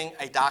affecting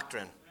a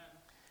doctrine.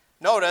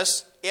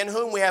 Notice, in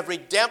whom we have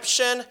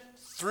redemption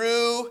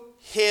through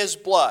his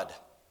blood,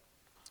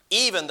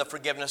 even the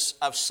forgiveness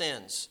of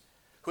sins,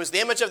 who is the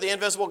image of the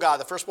invisible God,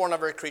 the firstborn of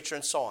every creature,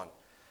 and so on.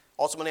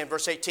 Ultimately, in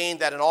verse 18,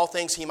 that in all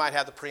things he might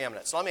have the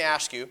preeminence. So let me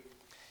ask you,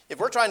 if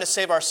we're trying to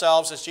save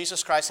ourselves, is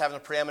Jesus Christ having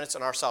the preeminence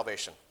in our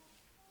salvation?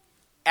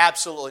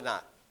 Absolutely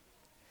not.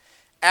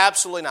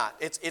 Absolutely not.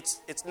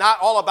 It's not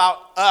all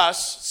about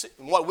us,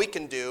 what we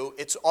can do.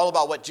 It's all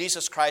about what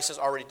Jesus Christ has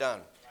already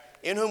done.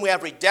 In whom we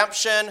have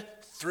redemption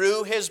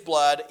through his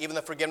blood, even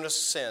the forgiveness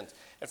of sins.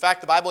 In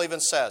fact, the Bible even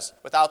says,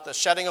 without the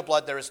shedding of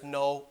blood, there is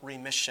no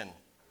remission.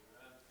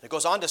 It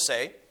goes on to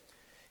say,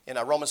 in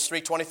Romans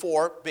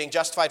 3:24, being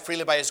justified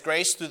freely by his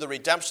grace through the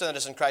redemption that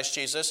is in Christ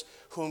Jesus,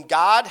 whom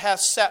God hath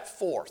set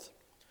forth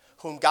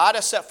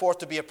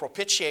to be a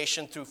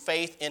propitiation through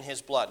faith in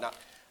his blood. Now,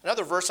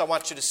 another verse I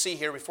want you to see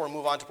here before we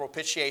move on to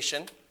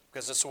propitiation,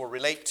 because this will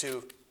relate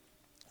to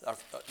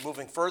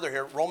moving further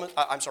here.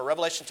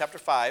 Revelation chapter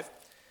 5.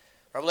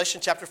 Revelation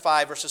chapter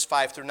 5, verses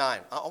 5 through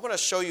 9. I want to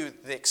show you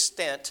the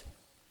extent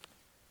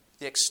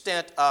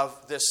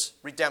of this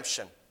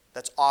redemption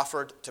that's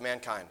offered to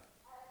mankind.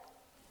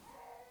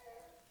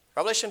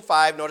 Revelation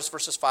 5, notice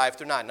verses 5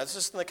 through 9. Now, this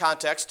is in the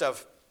context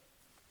of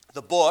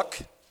the book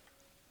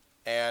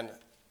and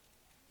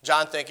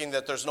John thinking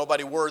that there's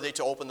nobody worthy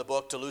to open the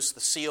book, to loose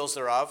the seals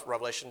thereof,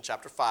 Revelation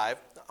chapter 5.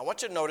 I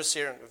want you to notice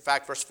here, in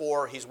fact, verse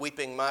 4, he's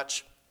weeping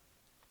much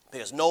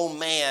because no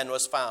man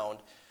was found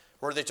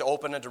worthy to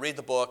open and to read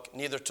the book,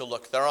 neither to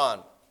look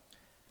thereon.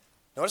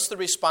 Notice the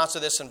response to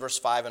this in verse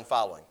 5 and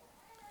following.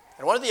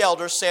 And one of the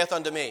elders saith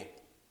unto me,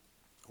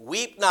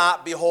 Weep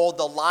not, behold,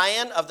 the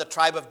Lion of the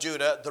tribe of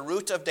Judah, the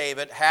root of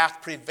David,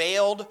 hath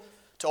prevailed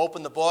to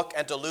open the book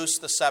and to loose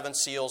the seven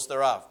seals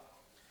thereof.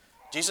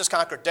 Jesus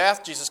conquered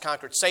death. Jesus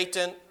conquered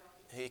Satan.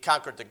 He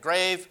conquered the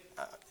grave.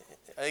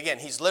 Again,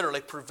 he's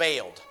literally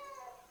prevailed.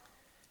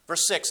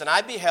 Verse 6, and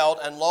I beheld,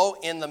 and lo,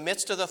 in the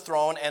midst of the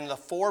throne and the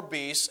 4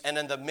 beasts, and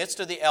in the midst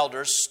of the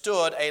elders,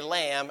 stood a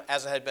lamb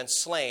as it had been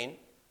slain,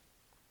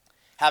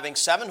 having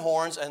 7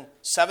 horns and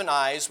 7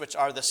 eyes, which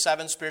are the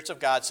 7 spirits of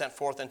God sent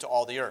forth into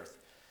all the earth.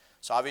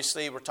 So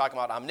obviously we're talking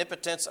about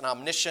omnipotence and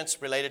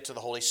omniscience related to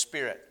the Holy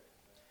Spirit.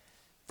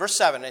 Verse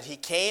 7, and he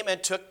came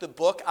and took the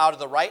book out of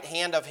the right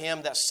hand of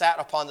him that sat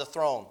upon the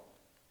throne.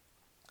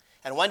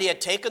 And when he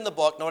had taken the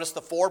book, notice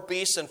the 4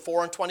 beasts and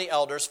 24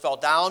 elders fell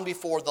down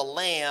before the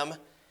Lamb,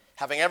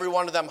 having every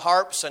one of them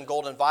harps and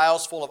golden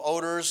vials full of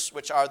odors,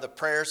 which are the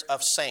prayers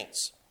of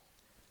saints.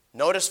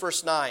 Notice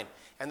verse 9,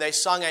 and they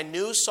sung a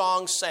new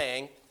song,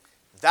 saying,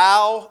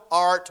 Thou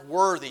art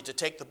worthy to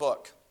take the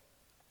book,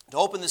 to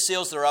open the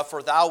seals thereof,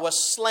 for thou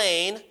wast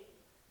slain,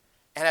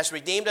 and hast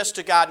redeemed us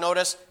to God,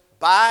 notice,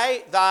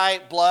 by thy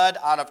blood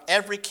out of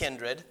every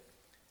kindred,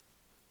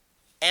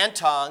 and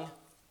tongue,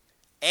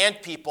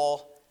 and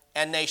people,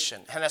 and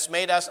nation, and hast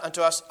made us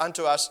unto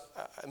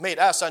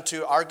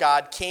our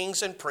God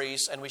kings and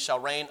priests, and we shall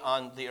reign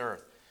on the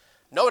earth.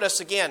 Notice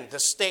again the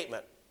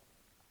statement.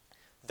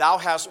 Thou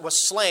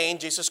was slain,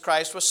 Jesus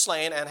Christ was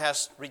slain, and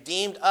hast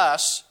redeemed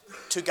us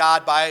to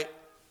God by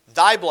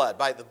thy blood,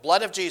 by the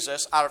blood of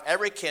Jesus, out of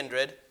every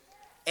kindred,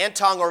 and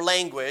tongue or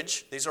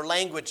language, these are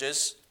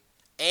languages,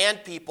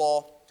 and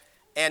people,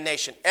 and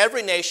nation.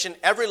 Every nation,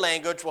 every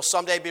language will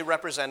someday be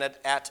represented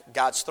at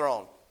God's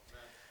throne.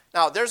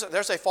 Now, there's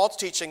a false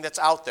teaching that's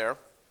out there.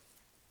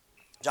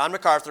 John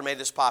MacArthur made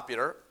this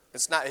popular.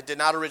 It did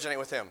not originate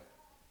with him.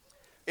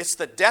 It's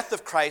the death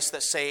of Christ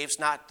that saves,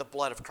 not the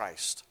blood of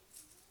Christ.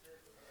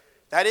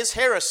 That is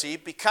heresy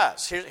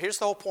because, here's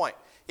the whole point.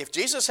 If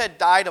Jesus had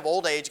died of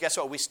old age, guess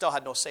what? We still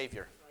had no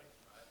Savior.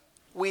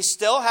 We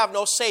still have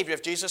no Savior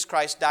if Jesus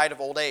Christ died of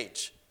old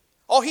age.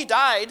 Oh, he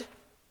died,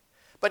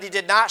 but he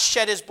did not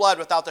shed his blood.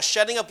 Without the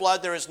shedding of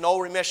blood, there is no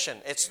remission.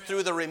 It's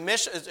through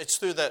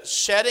the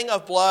shedding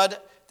of blood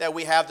that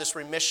we have this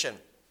remission.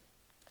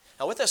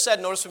 Now, with that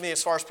said, notice with me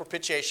as far as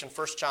propitiation,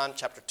 1 John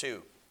chapter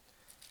 2.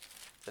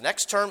 The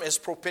next term is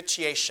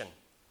propitiation.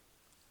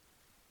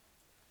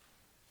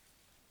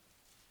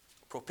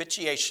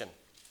 Propitiation.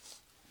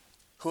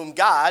 Whom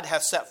God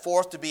hath set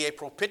forth to be a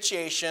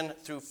propitiation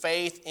through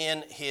faith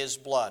in his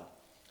blood.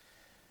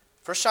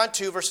 1 John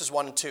 2, verses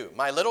 1 and 2.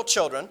 My little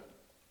children,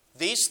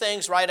 these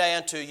things write I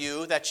unto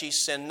you, that ye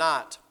sin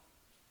not.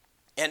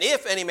 And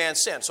if any man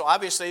sin, so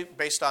obviously,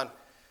 based on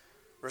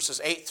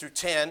verses 8 through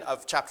 10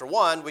 of chapter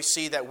 1, we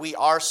see that we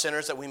are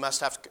sinners, that we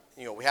must have,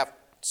 we have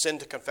sin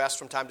to confess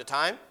from time to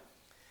time.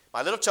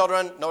 My little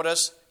children,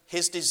 notice,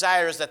 his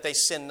desire is that they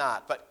sin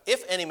not. But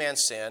if any man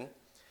sin,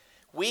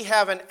 we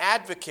have an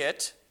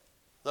advocate,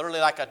 literally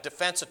like a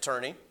defense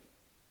attorney,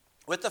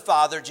 with the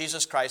Father,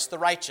 Jesus Christ the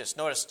righteous.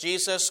 Notice,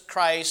 Jesus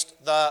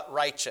Christ the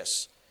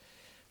righteous.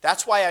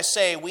 That's why I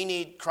say we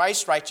need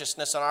Christ's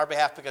righteousness on our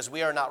behalf, because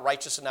we are not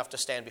righteous enough to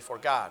stand before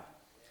God.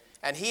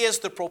 And he is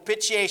the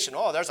propitiation.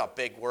 Oh, there's a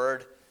big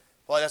word.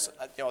 Well, that's,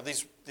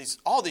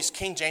 all these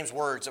King James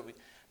words.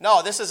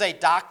 No, this is a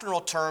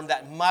doctrinal term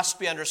that must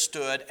be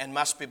understood and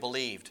must be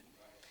believed.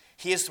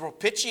 He is the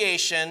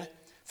propitiation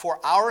for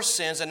our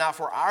sins, and not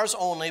for ours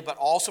only, but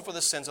also for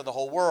the sins of the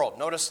whole world.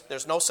 Notice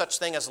there's no such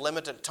thing as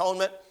limited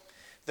atonement.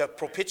 The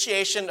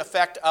propitiation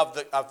effect of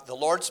the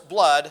Lord's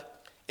blood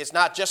is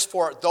not just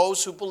for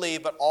those who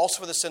believe, but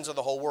also for the sins of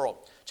the whole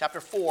world. Chapter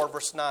 4,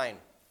 verse 9.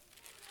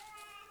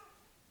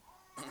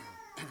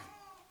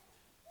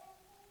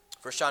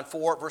 1 John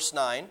 4, verse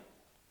 9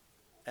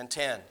 and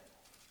 10.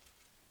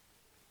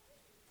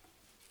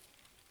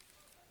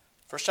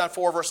 1 John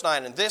 4, verse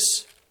 9. And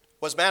this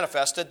was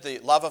manifested, the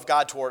love of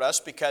God toward us,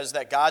 because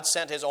that God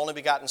sent his only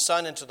begotten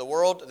Son into the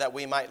world, that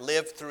we might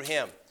live through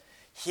him.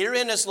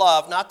 Herein is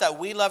love, not that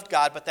we loved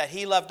God, but that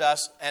he loved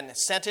us and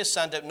sent his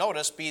Son to,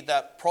 notice, be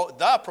the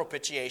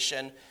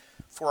propitiation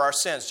for our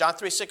sins. John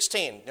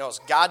 3:16,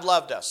 God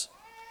loved us.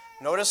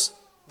 Notice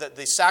that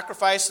the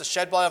sacrifice, the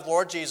shed blood of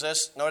Lord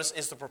Jesus, notice,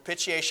 is the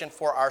propitiation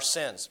for our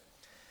sins.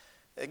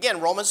 Again,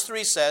 Romans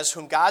 3 says,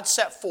 whom God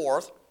set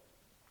forth,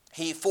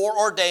 he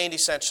foreordained,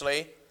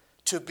 essentially,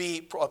 to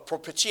be a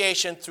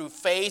propitiation through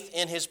faith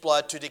in his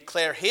blood, to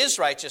declare his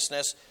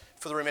righteousness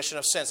for the remission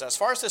of sins. Now, as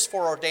far as this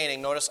foreordaining,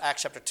 notice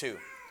Acts chapter 2.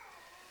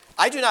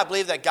 I do not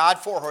believe that God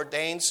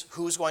foreordains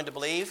who's going to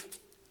believe,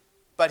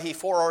 but he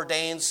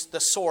foreordains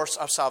the source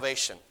of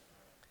salvation.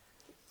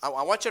 I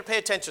want you to pay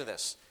attention to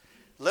this.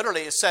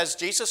 Literally, it says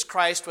Jesus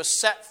Christ was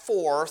set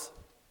forth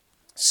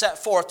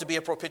to be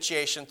a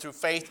propitiation through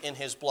faith in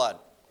his blood.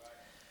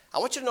 I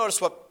want you to notice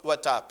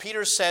what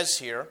Peter says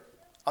here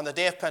on the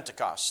day of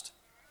Pentecost.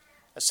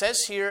 It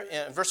says here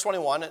in verse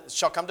 21, it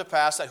shall come to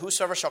pass that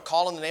whosoever shall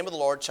call on the name of the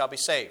Lord shall be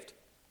saved.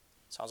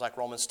 Sounds like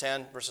Romans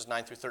 10, verses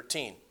 9 through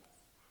 13.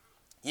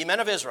 Ye men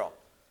of Israel,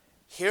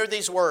 hear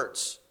these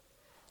words.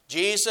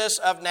 Jesus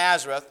of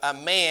Nazareth, a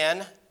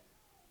man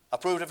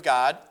approved of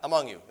God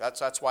among you.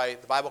 That's why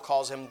the Bible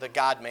calls him the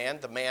God-man,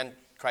 the man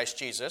Christ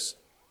Jesus.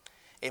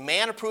 A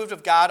man approved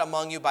of God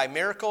among you by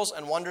miracles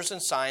and wonders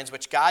and signs,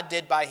 which God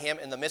did by him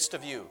in the midst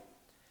of you.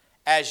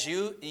 as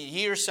ye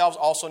yourselves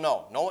also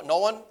know. No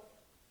one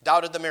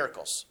doubted the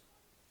miracles.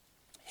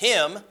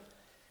 Him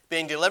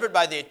being delivered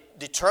by the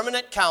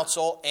determinate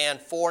counsel and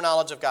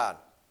foreknowledge of God.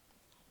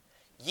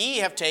 Ye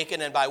have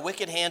taken and by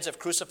wicked hands have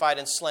crucified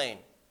and slain,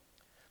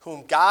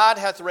 whom God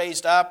hath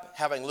raised up,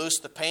 having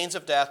loosed the pains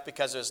of death,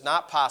 because it is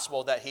not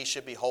possible that he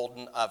should be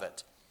holden of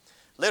it.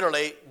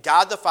 Literally,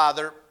 God the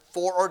Father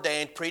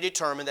foreordained,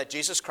 predetermined that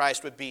Jesus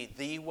Christ would be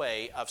the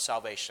way of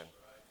salvation.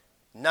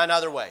 None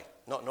other way.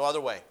 No other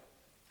way.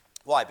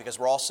 Why? Because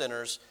we're all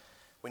sinners.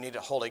 We need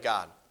a holy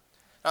God.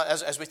 Now,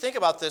 as we think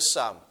about this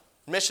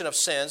remission of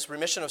sins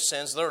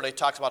literally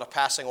talks about a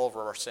passing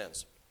over our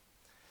sins.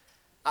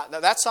 Now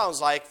that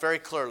sounds like, very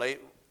clearly,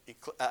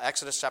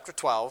 Exodus chapter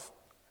 12,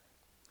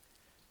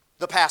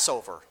 the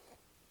Passover.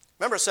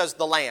 Remember it says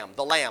a lamb.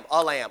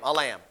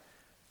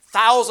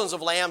 Thousands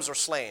of lambs are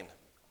slain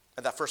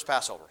at that first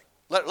Passover.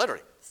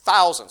 Literally,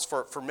 thousands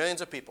for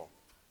millions of people.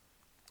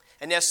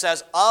 And it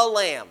says a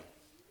lamb.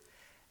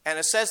 And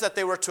it says that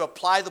they were to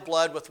apply the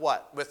blood with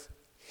what? With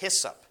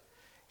hyssop.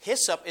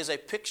 Hyssop is a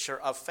picture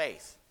of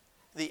faith.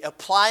 The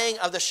applying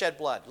of the shed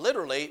blood.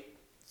 Literally,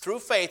 through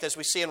faith, as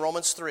we see in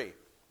Romans 3.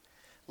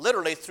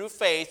 Literally, through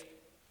faith,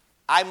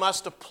 I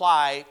must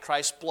apply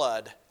Christ's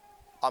blood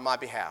on my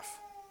behalf.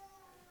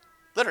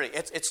 Literally,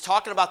 it's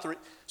talking about the...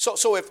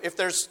 So if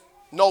there's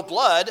no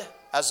blood,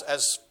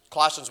 as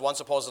Colossians 1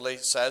 supposedly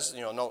says,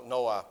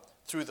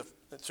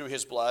 through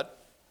his blood,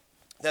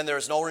 then there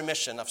is no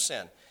remission of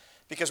sin.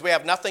 Because we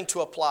have nothing to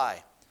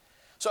apply.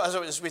 So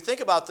as we think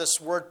about this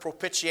word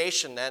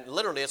propitiation, and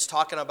literally it's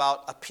talking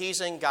about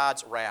appeasing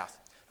God's wrath.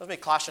 Let me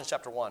Colossians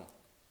chapter 1.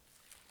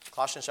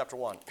 Colossians chapter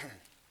 1.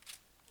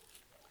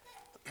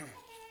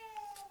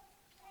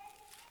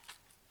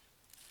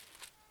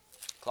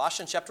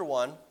 Colossians chapter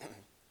 1,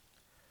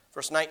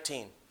 verse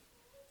 19.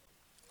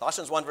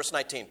 Colossians 1, verse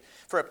 19.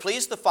 For it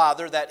pleased the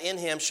Father that in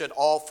him should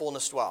all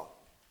fullness dwell.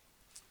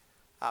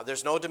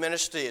 There's no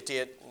diminished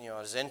deity,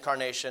 his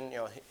incarnation.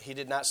 He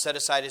did not set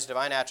aside his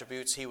divine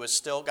attributes. He was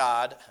still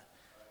God.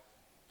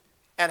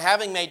 And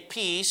having made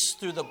peace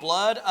through the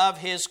blood of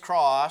his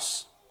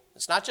cross,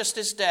 it's not just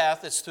his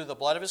death, it's through the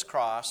blood of his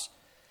cross,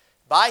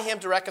 by him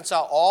to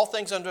reconcile all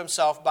things unto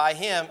himself, by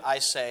him, I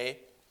say,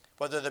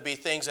 whether there be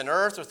things in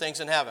earth or things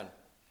in heaven.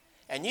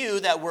 And you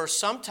that were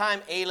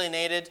sometime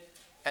alienated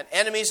and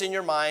enemies in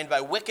your mind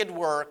by wicked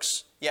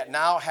works, yet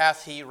now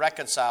hath he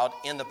reconciled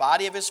in the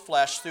body of his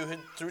flesh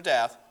through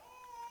death,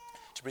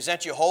 to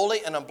present you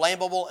holy and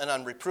unblameable and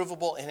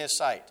unreprovable in his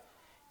sight.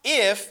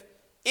 If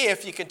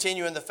you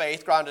continue in the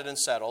faith, grounded and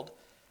settled,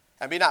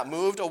 and be not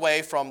moved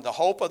away from the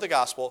hope of the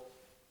gospel,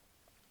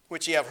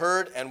 which ye have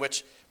heard and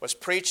which was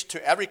preached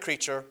to every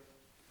creature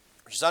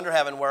which is under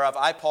heaven, whereof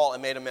I, Paul,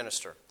 am made a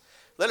minister.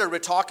 Literally, we're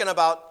talking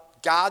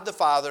about God the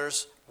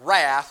Father's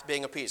wrath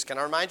being appeased. Can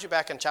I remind you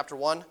back in chapter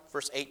 1,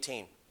 verse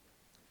 18?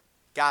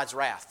 God's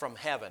wrath from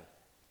heaven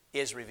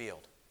is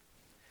revealed.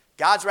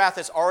 God's wrath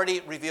is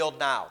already revealed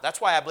now. That's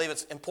why I believe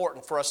it's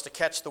important for us to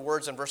catch the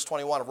words in verse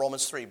 21 of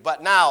Romans 3.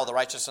 But now the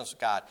righteousness of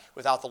God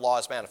without the law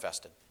is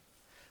manifested.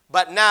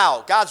 But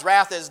now, God's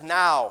wrath is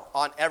now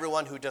on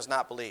everyone who does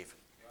not believe.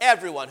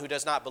 Everyone who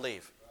does not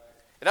believe.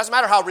 It doesn't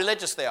matter how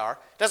religious they are.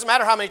 It doesn't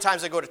matter how many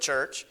times they go to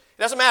church.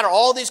 It doesn't matter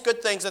all these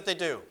good things that they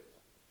do.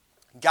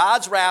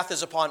 God's wrath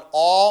is upon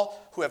all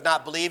who have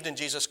not believed in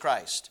Jesus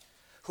Christ,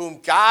 whom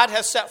God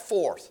has set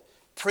forth,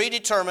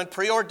 predetermined,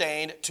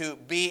 preordained to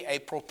be a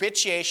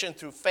propitiation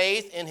through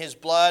faith in his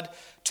blood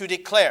to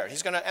declare.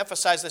 He's going to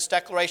emphasize this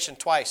declaration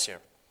twice here.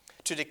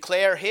 To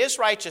declare his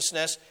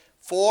righteousness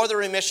for the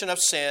remission of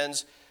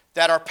sins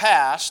that are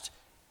past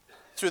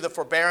through the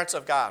forbearance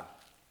of God.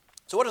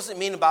 So what does it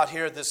mean about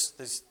here,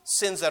 this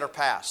sins that are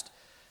past?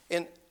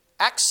 In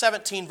Acts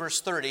 17, verse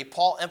 30,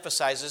 Paul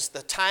emphasizes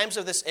the times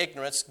of this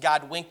ignorance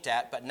God winked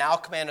at, but now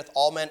commandeth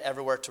all men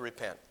everywhere to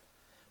repent.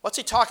 What's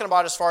he talking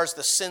about as far as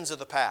the sins of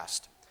the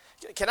past?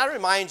 Can I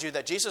remind you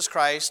that Jesus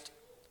Christ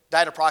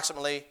died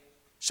approximately,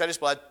 shed his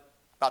blood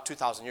about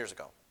 2,000 years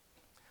ago?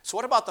 So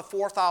what about the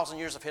 4,000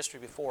 years of history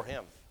before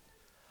him?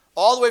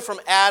 All the way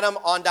from Adam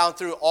on down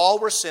through, all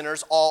were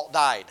sinners, all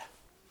died.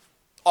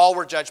 All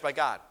were judged by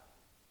God.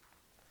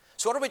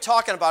 So what are we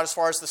talking about as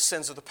far as the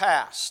sins of the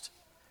past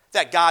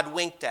that God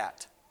winked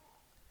at?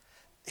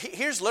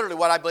 Here's literally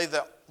what I believe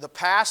the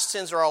past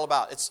sins are all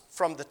about. It's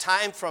from the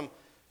time from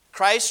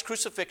Christ's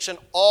crucifixion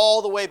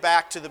all the way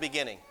back to the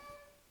beginning.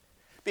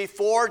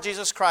 Before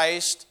Jesus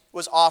Christ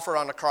was offered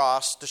on the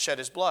cross to shed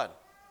his blood.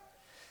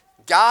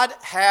 God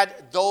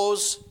had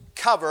those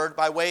covered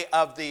by way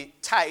of the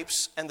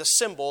types and the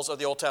symbols of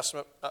the Old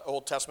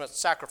Testament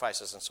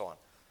sacrifices and so on.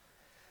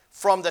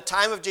 From the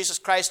time of Jesus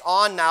Christ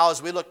on now,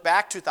 as we look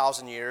back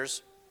 2,000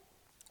 years,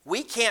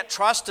 we can't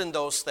trust in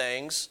those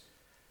things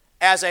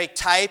as a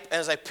type,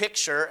 as a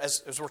picture,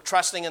 as we're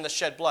trusting in the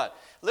shed blood.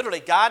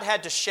 Literally, God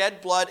had to shed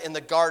blood in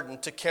the garden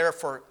to care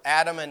for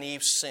Adam and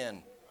Eve's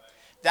sin.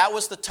 That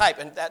was the type,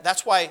 and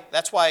that's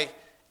why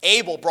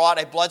Abel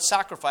brought a blood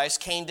sacrifice.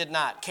 Cain did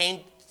not.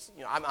 Cain,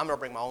 I'm going to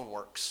bring my own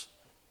works.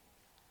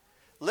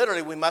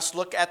 Literally, we must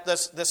look at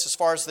this as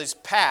far as these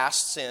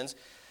past sins.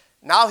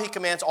 Now he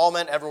commands all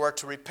men everywhere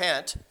to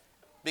repent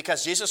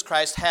because Jesus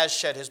Christ has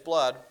shed his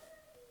blood.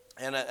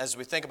 And as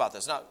we think about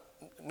this, now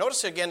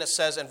notice again it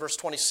says in verse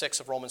 26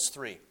 of Romans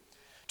 3,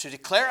 to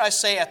declare, I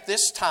say, at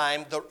this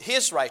time,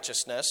 his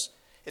righteousness.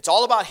 It's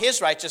all about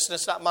his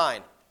righteousness, not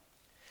mine.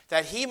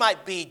 That he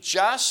might be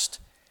just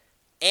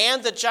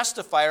and the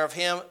justifier of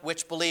him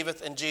which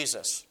believeth in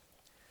Jesus.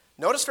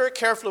 Notice very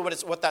carefully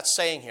what that's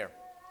saying here.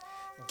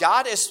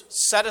 God is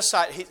set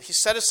aside, he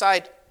set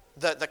aside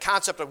the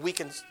concept of we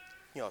can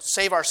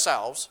save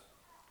ourselves.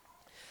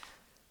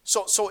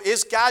 So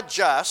is God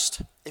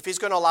just if he's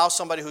going to allow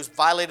somebody who's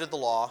violated the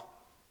law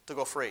to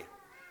go free?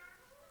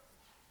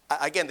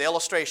 Again, the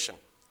illustration.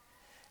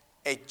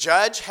 A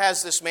judge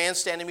has this man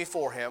standing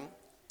before him.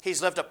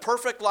 He's lived a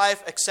perfect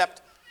life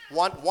except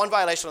one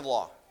violation of the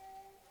law.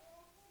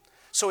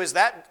 So is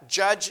that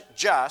judge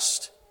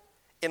just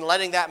in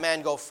letting that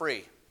man go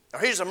free? Or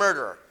he's a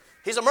murderer.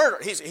 He's a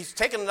murderer. He's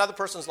taken another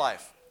person's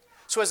life.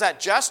 So is that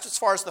just as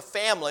far as the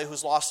family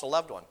who's lost a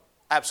loved one?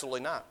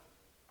 Absolutely not.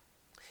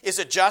 Is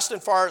it just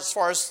as far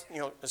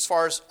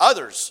as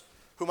others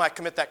who might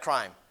commit that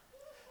crime?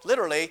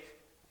 Literally,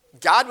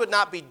 God would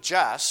not be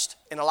just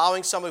in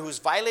allowing someone who's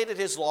violated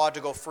his law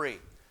to go free.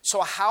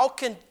 So how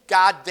can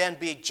God then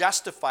be a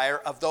justifier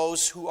of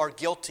those who are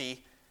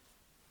guilty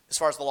as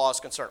far as the law is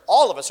concerned?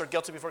 All of us are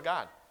guilty before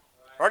God.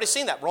 We've already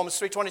seen that, Romans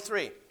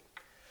 3:23.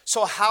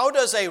 So how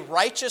does a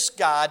righteous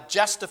God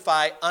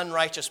justify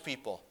unrighteous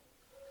people?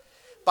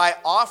 By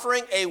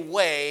offering a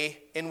way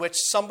in which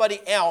somebody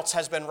else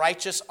has been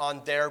righteous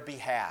on their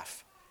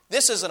behalf.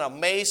 This is an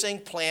amazing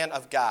plan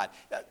of God.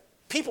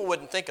 People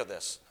wouldn't think of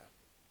this.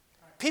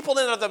 People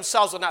in and of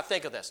themselves would not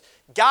think of this.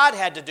 God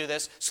had to do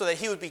this so that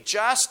he would be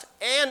just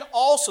and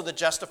also the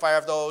justifier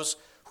of those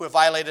who have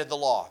violated the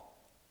law.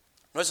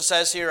 Notice it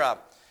says here,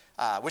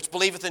 which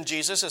believeth in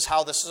Jesus is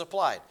how this is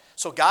applied.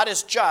 So God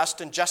is just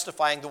in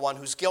justifying the one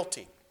who's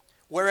guilty.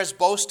 Where is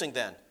boasting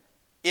then?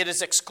 It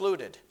is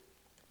excluded.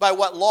 By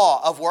what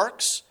law? Of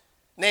works?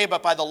 Nay,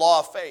 but by the law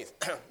of faith.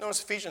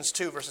 Notice Ephesians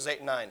 2, verses 8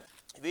 and 9.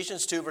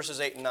 Ephesians 2, verses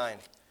 8 and 9.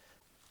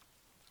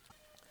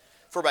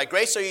 For by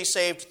grace are ye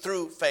saved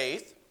through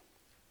faith,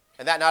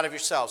 and that not of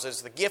yourselves. It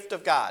is the gift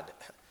of God.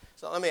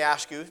 So let me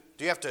ask you,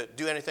 do you have to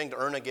do anything to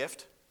earn a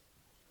gift?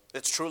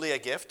 It's truly a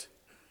gift?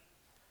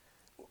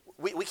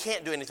 We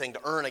can't do anything to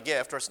earn a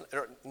gift, or it's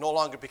no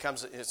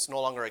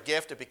longer a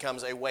gift, it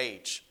becomes a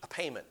wage, a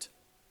payment.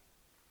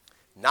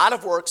 Not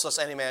of works, lest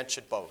any man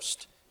should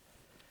boast.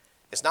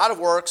 It's not of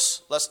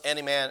works, lest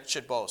any man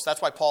should boast.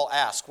 That's why Paul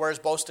asks, where is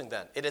boasting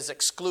then? It is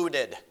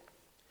excluded.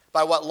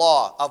 By what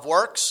law? Of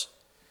works?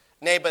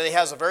 Nay, but he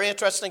has a very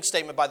interesting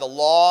statement, by the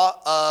law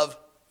of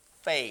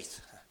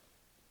faith.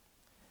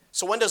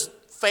 So when does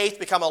faith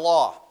become a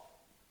law?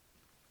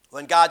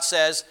 When God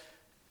says,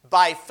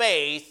 by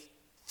faith,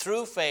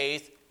 through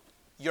faith,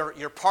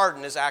 your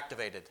pardon is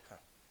activated.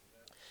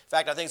 In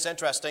fact, I think it's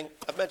interesting.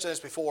 I've mentioned this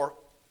before,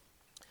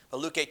 but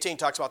Luke 18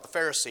 talks about the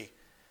Pharisee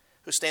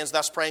who stands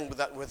thus praying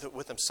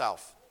with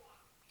himself.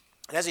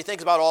 And as he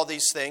thinks about all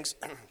these things,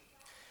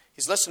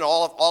 he's listening to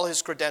all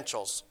his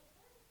credentials.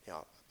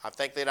 I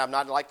think that I'm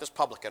not like this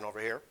publican over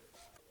here.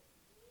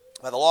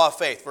 By the law of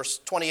faith, verse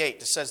 28,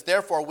 it says,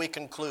 therefore we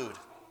conclude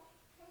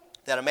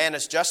that a man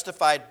is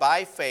justified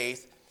by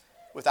faith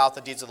without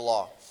the deeds of the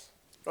law.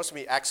 Notice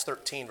with me Acts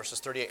 13, verses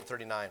 38 and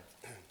 39.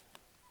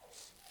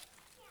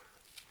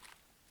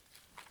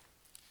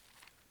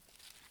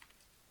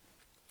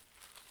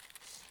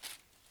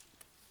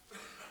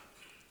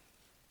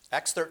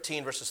 Acts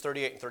 13, verses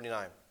 38 and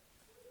 39.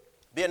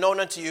 Be it known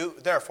unto you,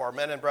 therefore,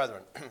 men and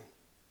brethren,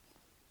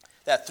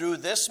 that through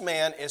this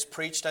man is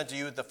preached unto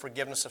you the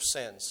forgiveness of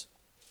sins,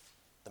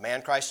 the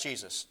man Christ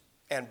Jesus.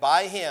 And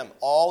by him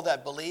all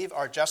that believe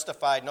are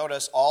justified.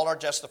 Notice, all are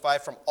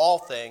justified from all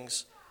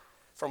things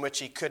from which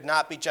he could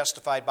not be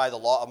justified by the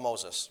law of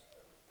Moses.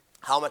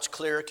 How much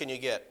clearer can you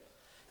get?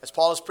 As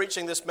Paul is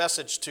preaching this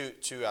message to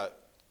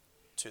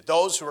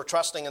those who are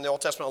trusting in the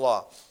Old Testament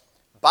law,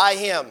 by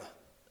him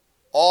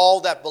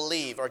all that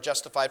believe are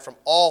justified from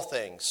all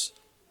things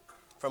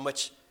from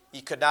which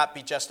he could not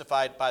be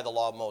justified by the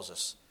law of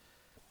Moses.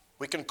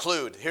 We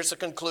conclude. Here's the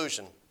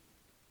conclusion.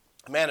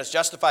 A man is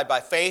justified by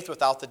faith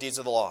without the deeds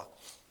of the law.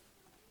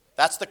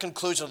 That's the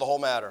conclusion of the whole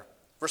matter.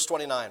 Verse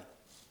 29.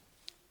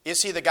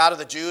 Is he the God of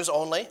the Jews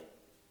only?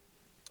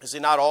 Is he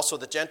not also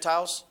the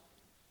Gentiles?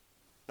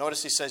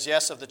 Notice he says,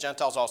 yes, of the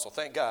Gentiles also.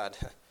 Thank God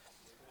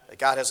that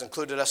God has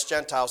included us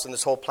Gentiles in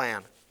this whole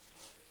plan.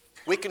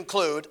 We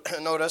conclude,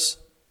 notice,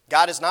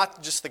 God is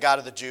not just the God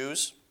of the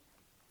Jews.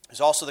 He's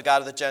also the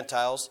God of the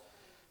Gentiles.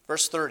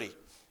 Verse 30.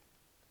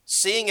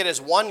 Seeing it is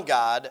one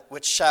God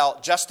which shall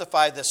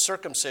justify the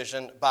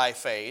circumcision by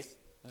faith,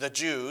 the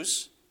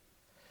Jews,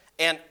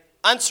 and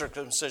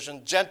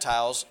uncircumcision,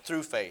 Gentiles,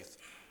 through faith.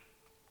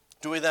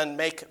 Do we then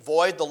make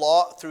void the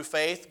law through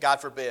faith?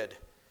 God forbid.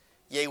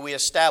 Yea, we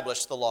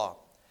establish the law.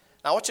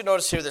 Now I want you to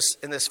notice here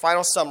in this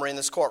final summary in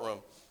this courtroom.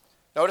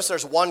 Notice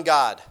there's one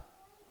God.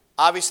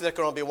 Obviously there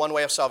can only be one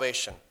way of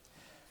salvation.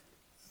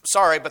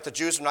 Sorry, but the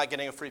Jews are not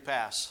getting a free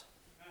pass.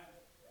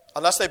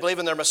 Unless they believe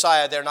in their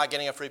Messiah, they're not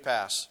getting a free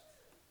pass.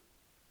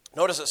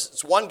 Notice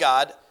it's one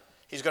God.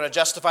 He's going to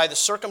justify the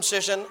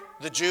circumcision,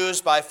 the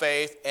Jews by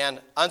faith, and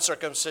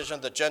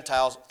uncircumcision, the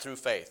Gentiles through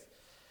faith.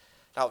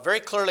 Now, very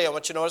clearly, I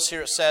want you to notice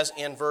here it says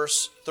in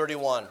verse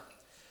 31,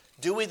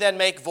 do we then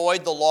make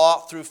void the law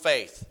through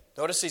faith?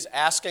 Notice he's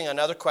asking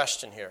another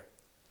question here.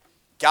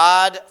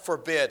 God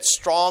forbid.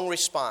 Strong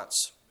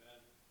response.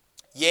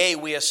 Yea,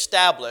 we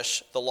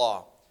establish the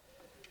law.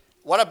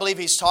 What I believe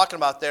he's talking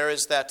about there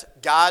is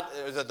that God,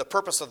 the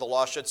purpose of the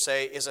law, I should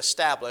say, is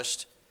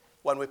established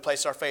when we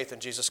place our faith in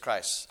Jesus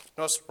Christ.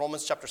 Notice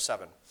Romans chapter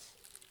 7.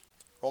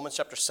 Romans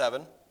chapter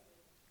 7.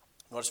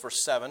 Notice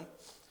verse 7.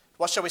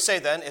 What shall we say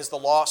then? Is the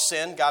law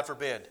sin? God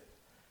forbid.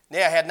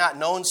 Nay, I had not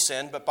known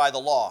sin, but by the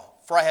law.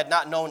 For I had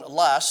not known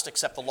lust,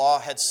 except the law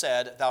had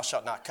said, thou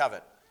shalt not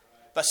covet.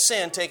 But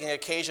sin, taking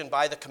occasion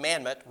by the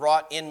commandment,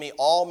 wrought in me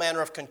all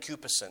manner of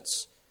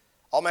concupiscence,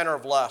 all manner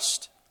of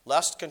lust.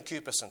 Lust,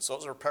 concupiscence.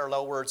 Those are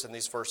parallel words in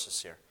these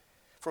verses here.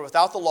 For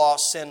without the law,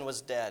 sin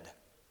was dead.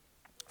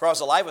 For I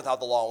was alive without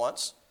the law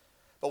once.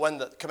 But when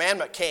the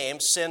commandment came,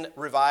 sin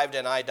revived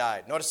and I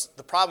died. Notice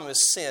the problem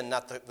is sin,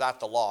 not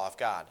the law of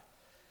God.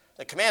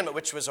 The commandment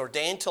which was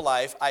ordained to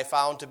life, I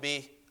found to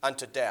be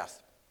unto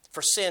death.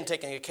 For sin,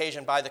 taking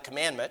occasion by the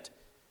commandment,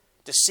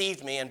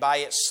 deceived me, and by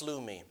it slew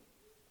me.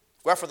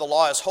 Wherefore the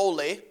law is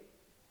holy,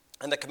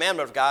 and the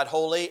commandment of God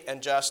holy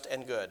and just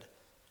and good.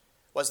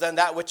 Was then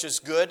that which is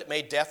good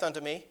made death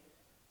unto me?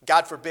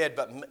 God forbid,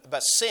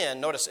 but sin,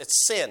 notice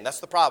it's sin, that's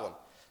the problem.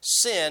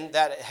 Sin,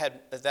 that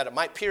it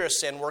might appear as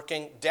sin,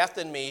 working death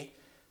in me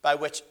by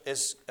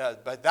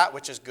that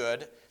which is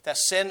good, that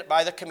sin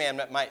by the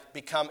commandment might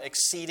become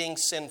exceeding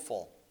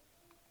sinful.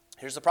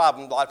 Here's the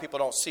problem. A lot of people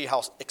don't see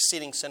how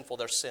exceeding sinful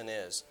their sin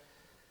is.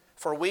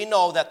 For we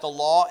know that the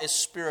law is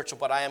spiritual,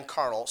 but I am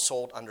carnal,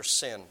 sold under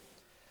sin.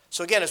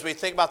 So again, as we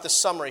think about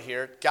this summary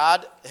here,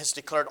 God has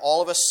declared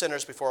all of us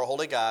sinners before a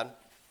holy God.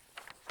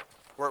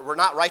 We're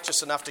not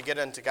righteous enough to get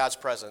into God's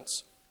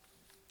presence,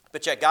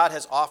 but yet God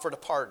has offered a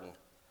pardon.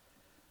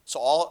 So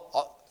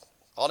all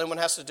anyone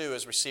has to do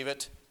is receive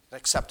it and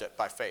accept it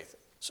by faith.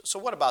 So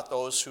what about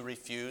those who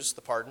refuse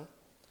the pardon?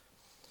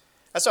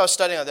 As I was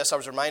studying on this, I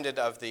was reminded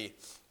of the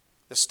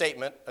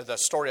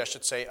story, I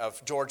should say,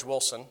 of George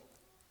Wilson,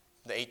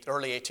 the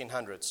early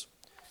 1800s.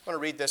 I want to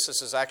read this.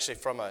 This is actually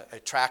from a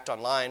tract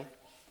online,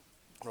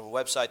 from a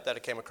website that I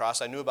came across.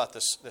 I knew about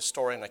this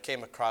story, and I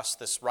came across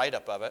this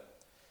write-up of it.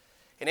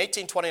 In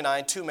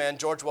 1829, two men,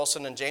 George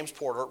Wilson and James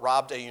Porter,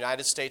 robbed a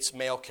United States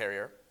mail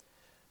carrier.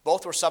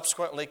 Both were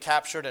subsequently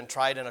captured and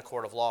tried in a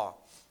court of law.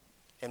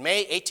 In May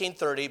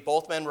 1830,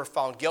 both men were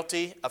found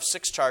guilty of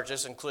 6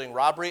 charges, including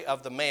robbery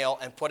of the mail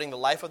and putting the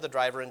life of the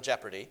driver in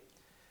jeopardy.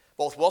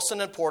 Both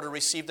Wilson and Porter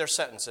received their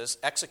sentences,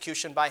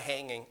 execution by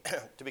hanging,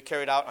 to be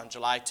carried out on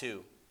July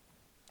 2.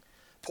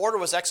 Porter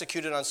was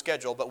executed on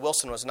schedule, but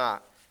Wilson was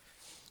not.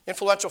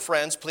 Influential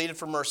friends pleaded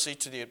for mercy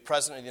to the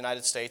President of the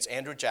United States,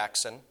 Andrew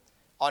Jackson,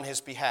 on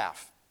his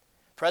behalf.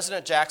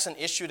 President Jackson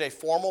issued a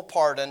formal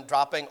pardon,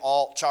 dropping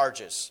all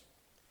charges.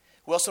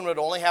 Wilson would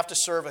only have to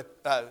serve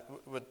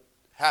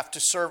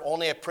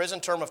only a prison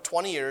term of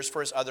 20 years for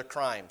his other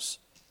crimes.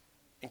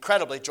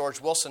 Incredibly, George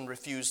Wilson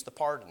refused the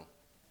pardon.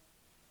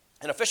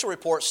 An official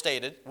report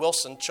stated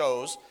Wilson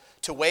chose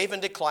to waive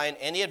and decline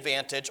any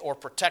advantage or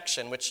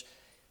protection which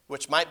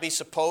might be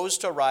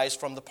supposed to arise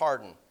from the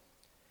pardon.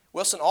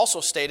 Wilson also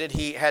stated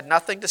he had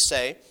nothing to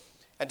say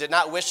and did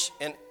not wish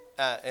in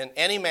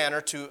any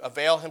manner to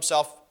avail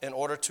himself in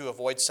order to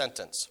avoid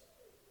sentence.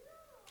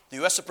 The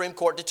U.S. Supreme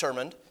Court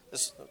determined,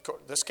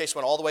 this case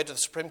went all the way to the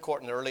Supreme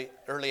Court in the early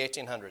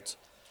 1800s,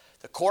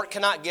 the court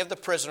cannot give the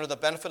prisoner the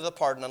benefit of the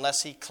pardon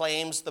unless he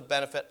claims the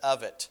benefit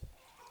of it.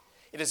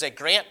 It is a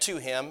grant to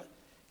him,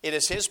 it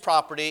is his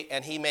property,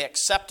 and he may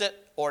accept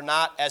it or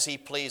not as he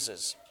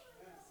pleases.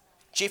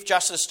 Chief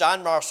Justice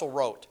John Marshall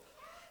wrote,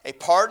 a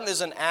pardon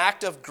is an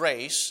act of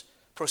grace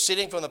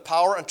proceeding from the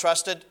power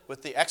entrusted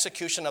with the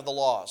execution of the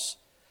laws.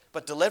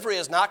 But delivery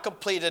is not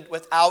completed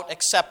without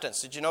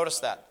acceptance. Did you notice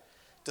that?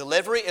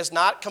 Delivery is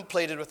not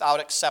completed without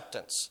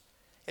acceptance.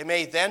 It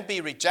may then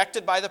be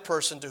rejected by the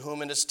person to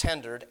whom it is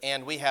tendered,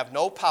 and we have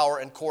no power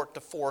in court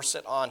to force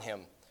it on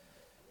him.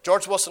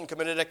 George Wilson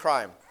committed a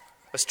crime,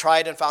 was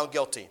tried and found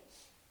guilty.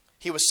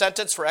 He was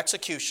sentenced for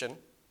execution,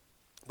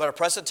 but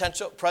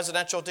a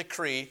presidential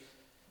decree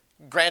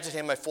granted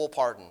him a full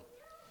pardon.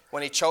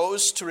 When he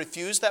chose to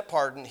refuse that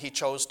pardon, he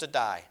chose to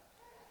die.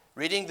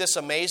 Reading this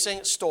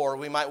amazing story,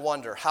 we might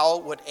wonder, how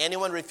would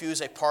anyone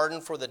refuse a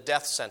pardon for the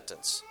death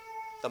sentence?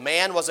 The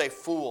man was a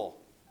fool.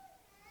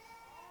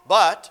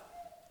 But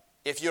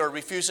if you're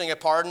refusing a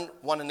pardon,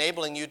 one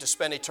enabling you to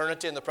spend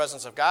eternity in the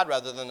presence of God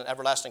rather than an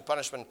everlasting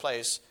punishment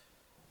place,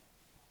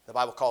 the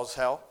Bible calls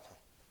hell,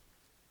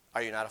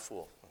 are you not a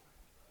fool?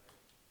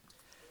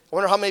 I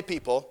wonder how many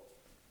people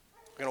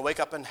are going to wake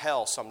up in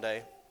hell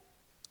someday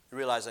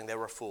realizing they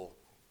were a fool.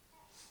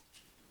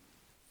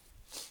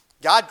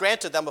 God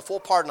granted them a full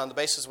pardon on the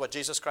basis of what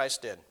Jesus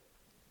Christ did.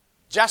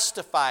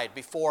 Justified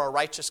before a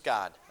righteous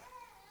God.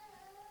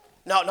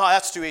 No,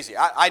 that's too easy.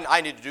 I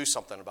need to do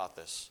something about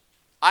this.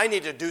 I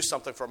need to do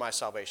something for my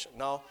salvation.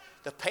 No,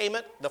 the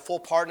payment, the full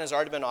pardon has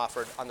already been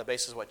offered on the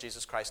basis of what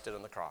Jesus Christ did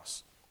on the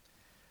cross.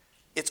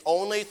 It's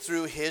only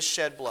through his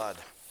shed blood,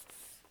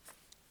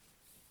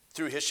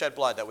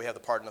 that we have the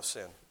pardon of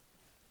sin.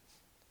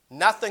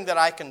 Nothing that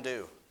I can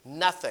do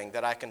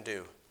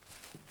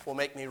will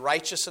make me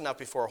righteous enough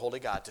before a holy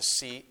God to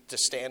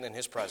stand in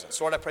his presence.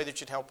 So Lord, I pray that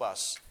you'd help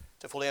us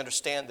to fully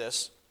understand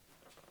this.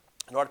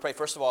 And Lord, I pray,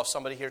 first of all, if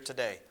somebody here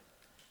today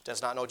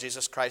does not know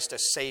Jesus Christ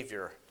as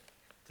Savior,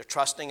 they're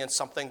trusting in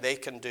something they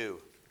can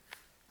do,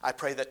 I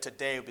pray that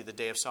today will be the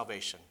day of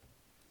salvation.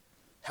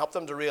 Help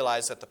them to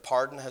realize that the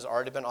pardon has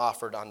already been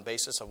offered on the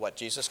basis of what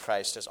Jesus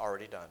Christ has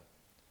already done.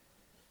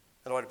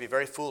 And Lord, it would be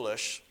very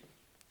foolish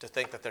to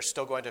think that they're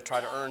still going to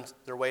try to earn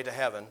their way to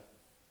heaven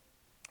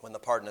when the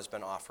pardon has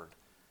been offered.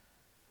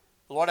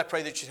 Lord, I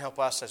pray that you'd help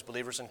us as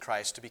believers in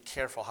Christ to be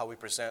careful how we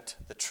present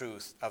the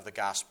truth of the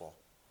gospel.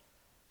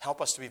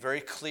 Help us to be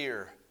very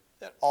clear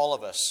that all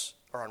of us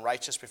are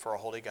unrighteous before a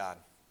holy God.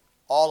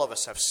 All of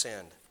us have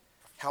sinned.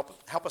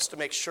 Help us to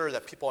make sure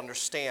that people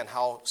understand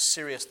how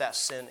serious that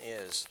sin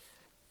is.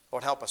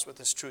 Lord, help us with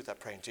this truth, I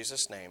pray in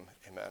Jesus' name.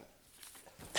 Amen.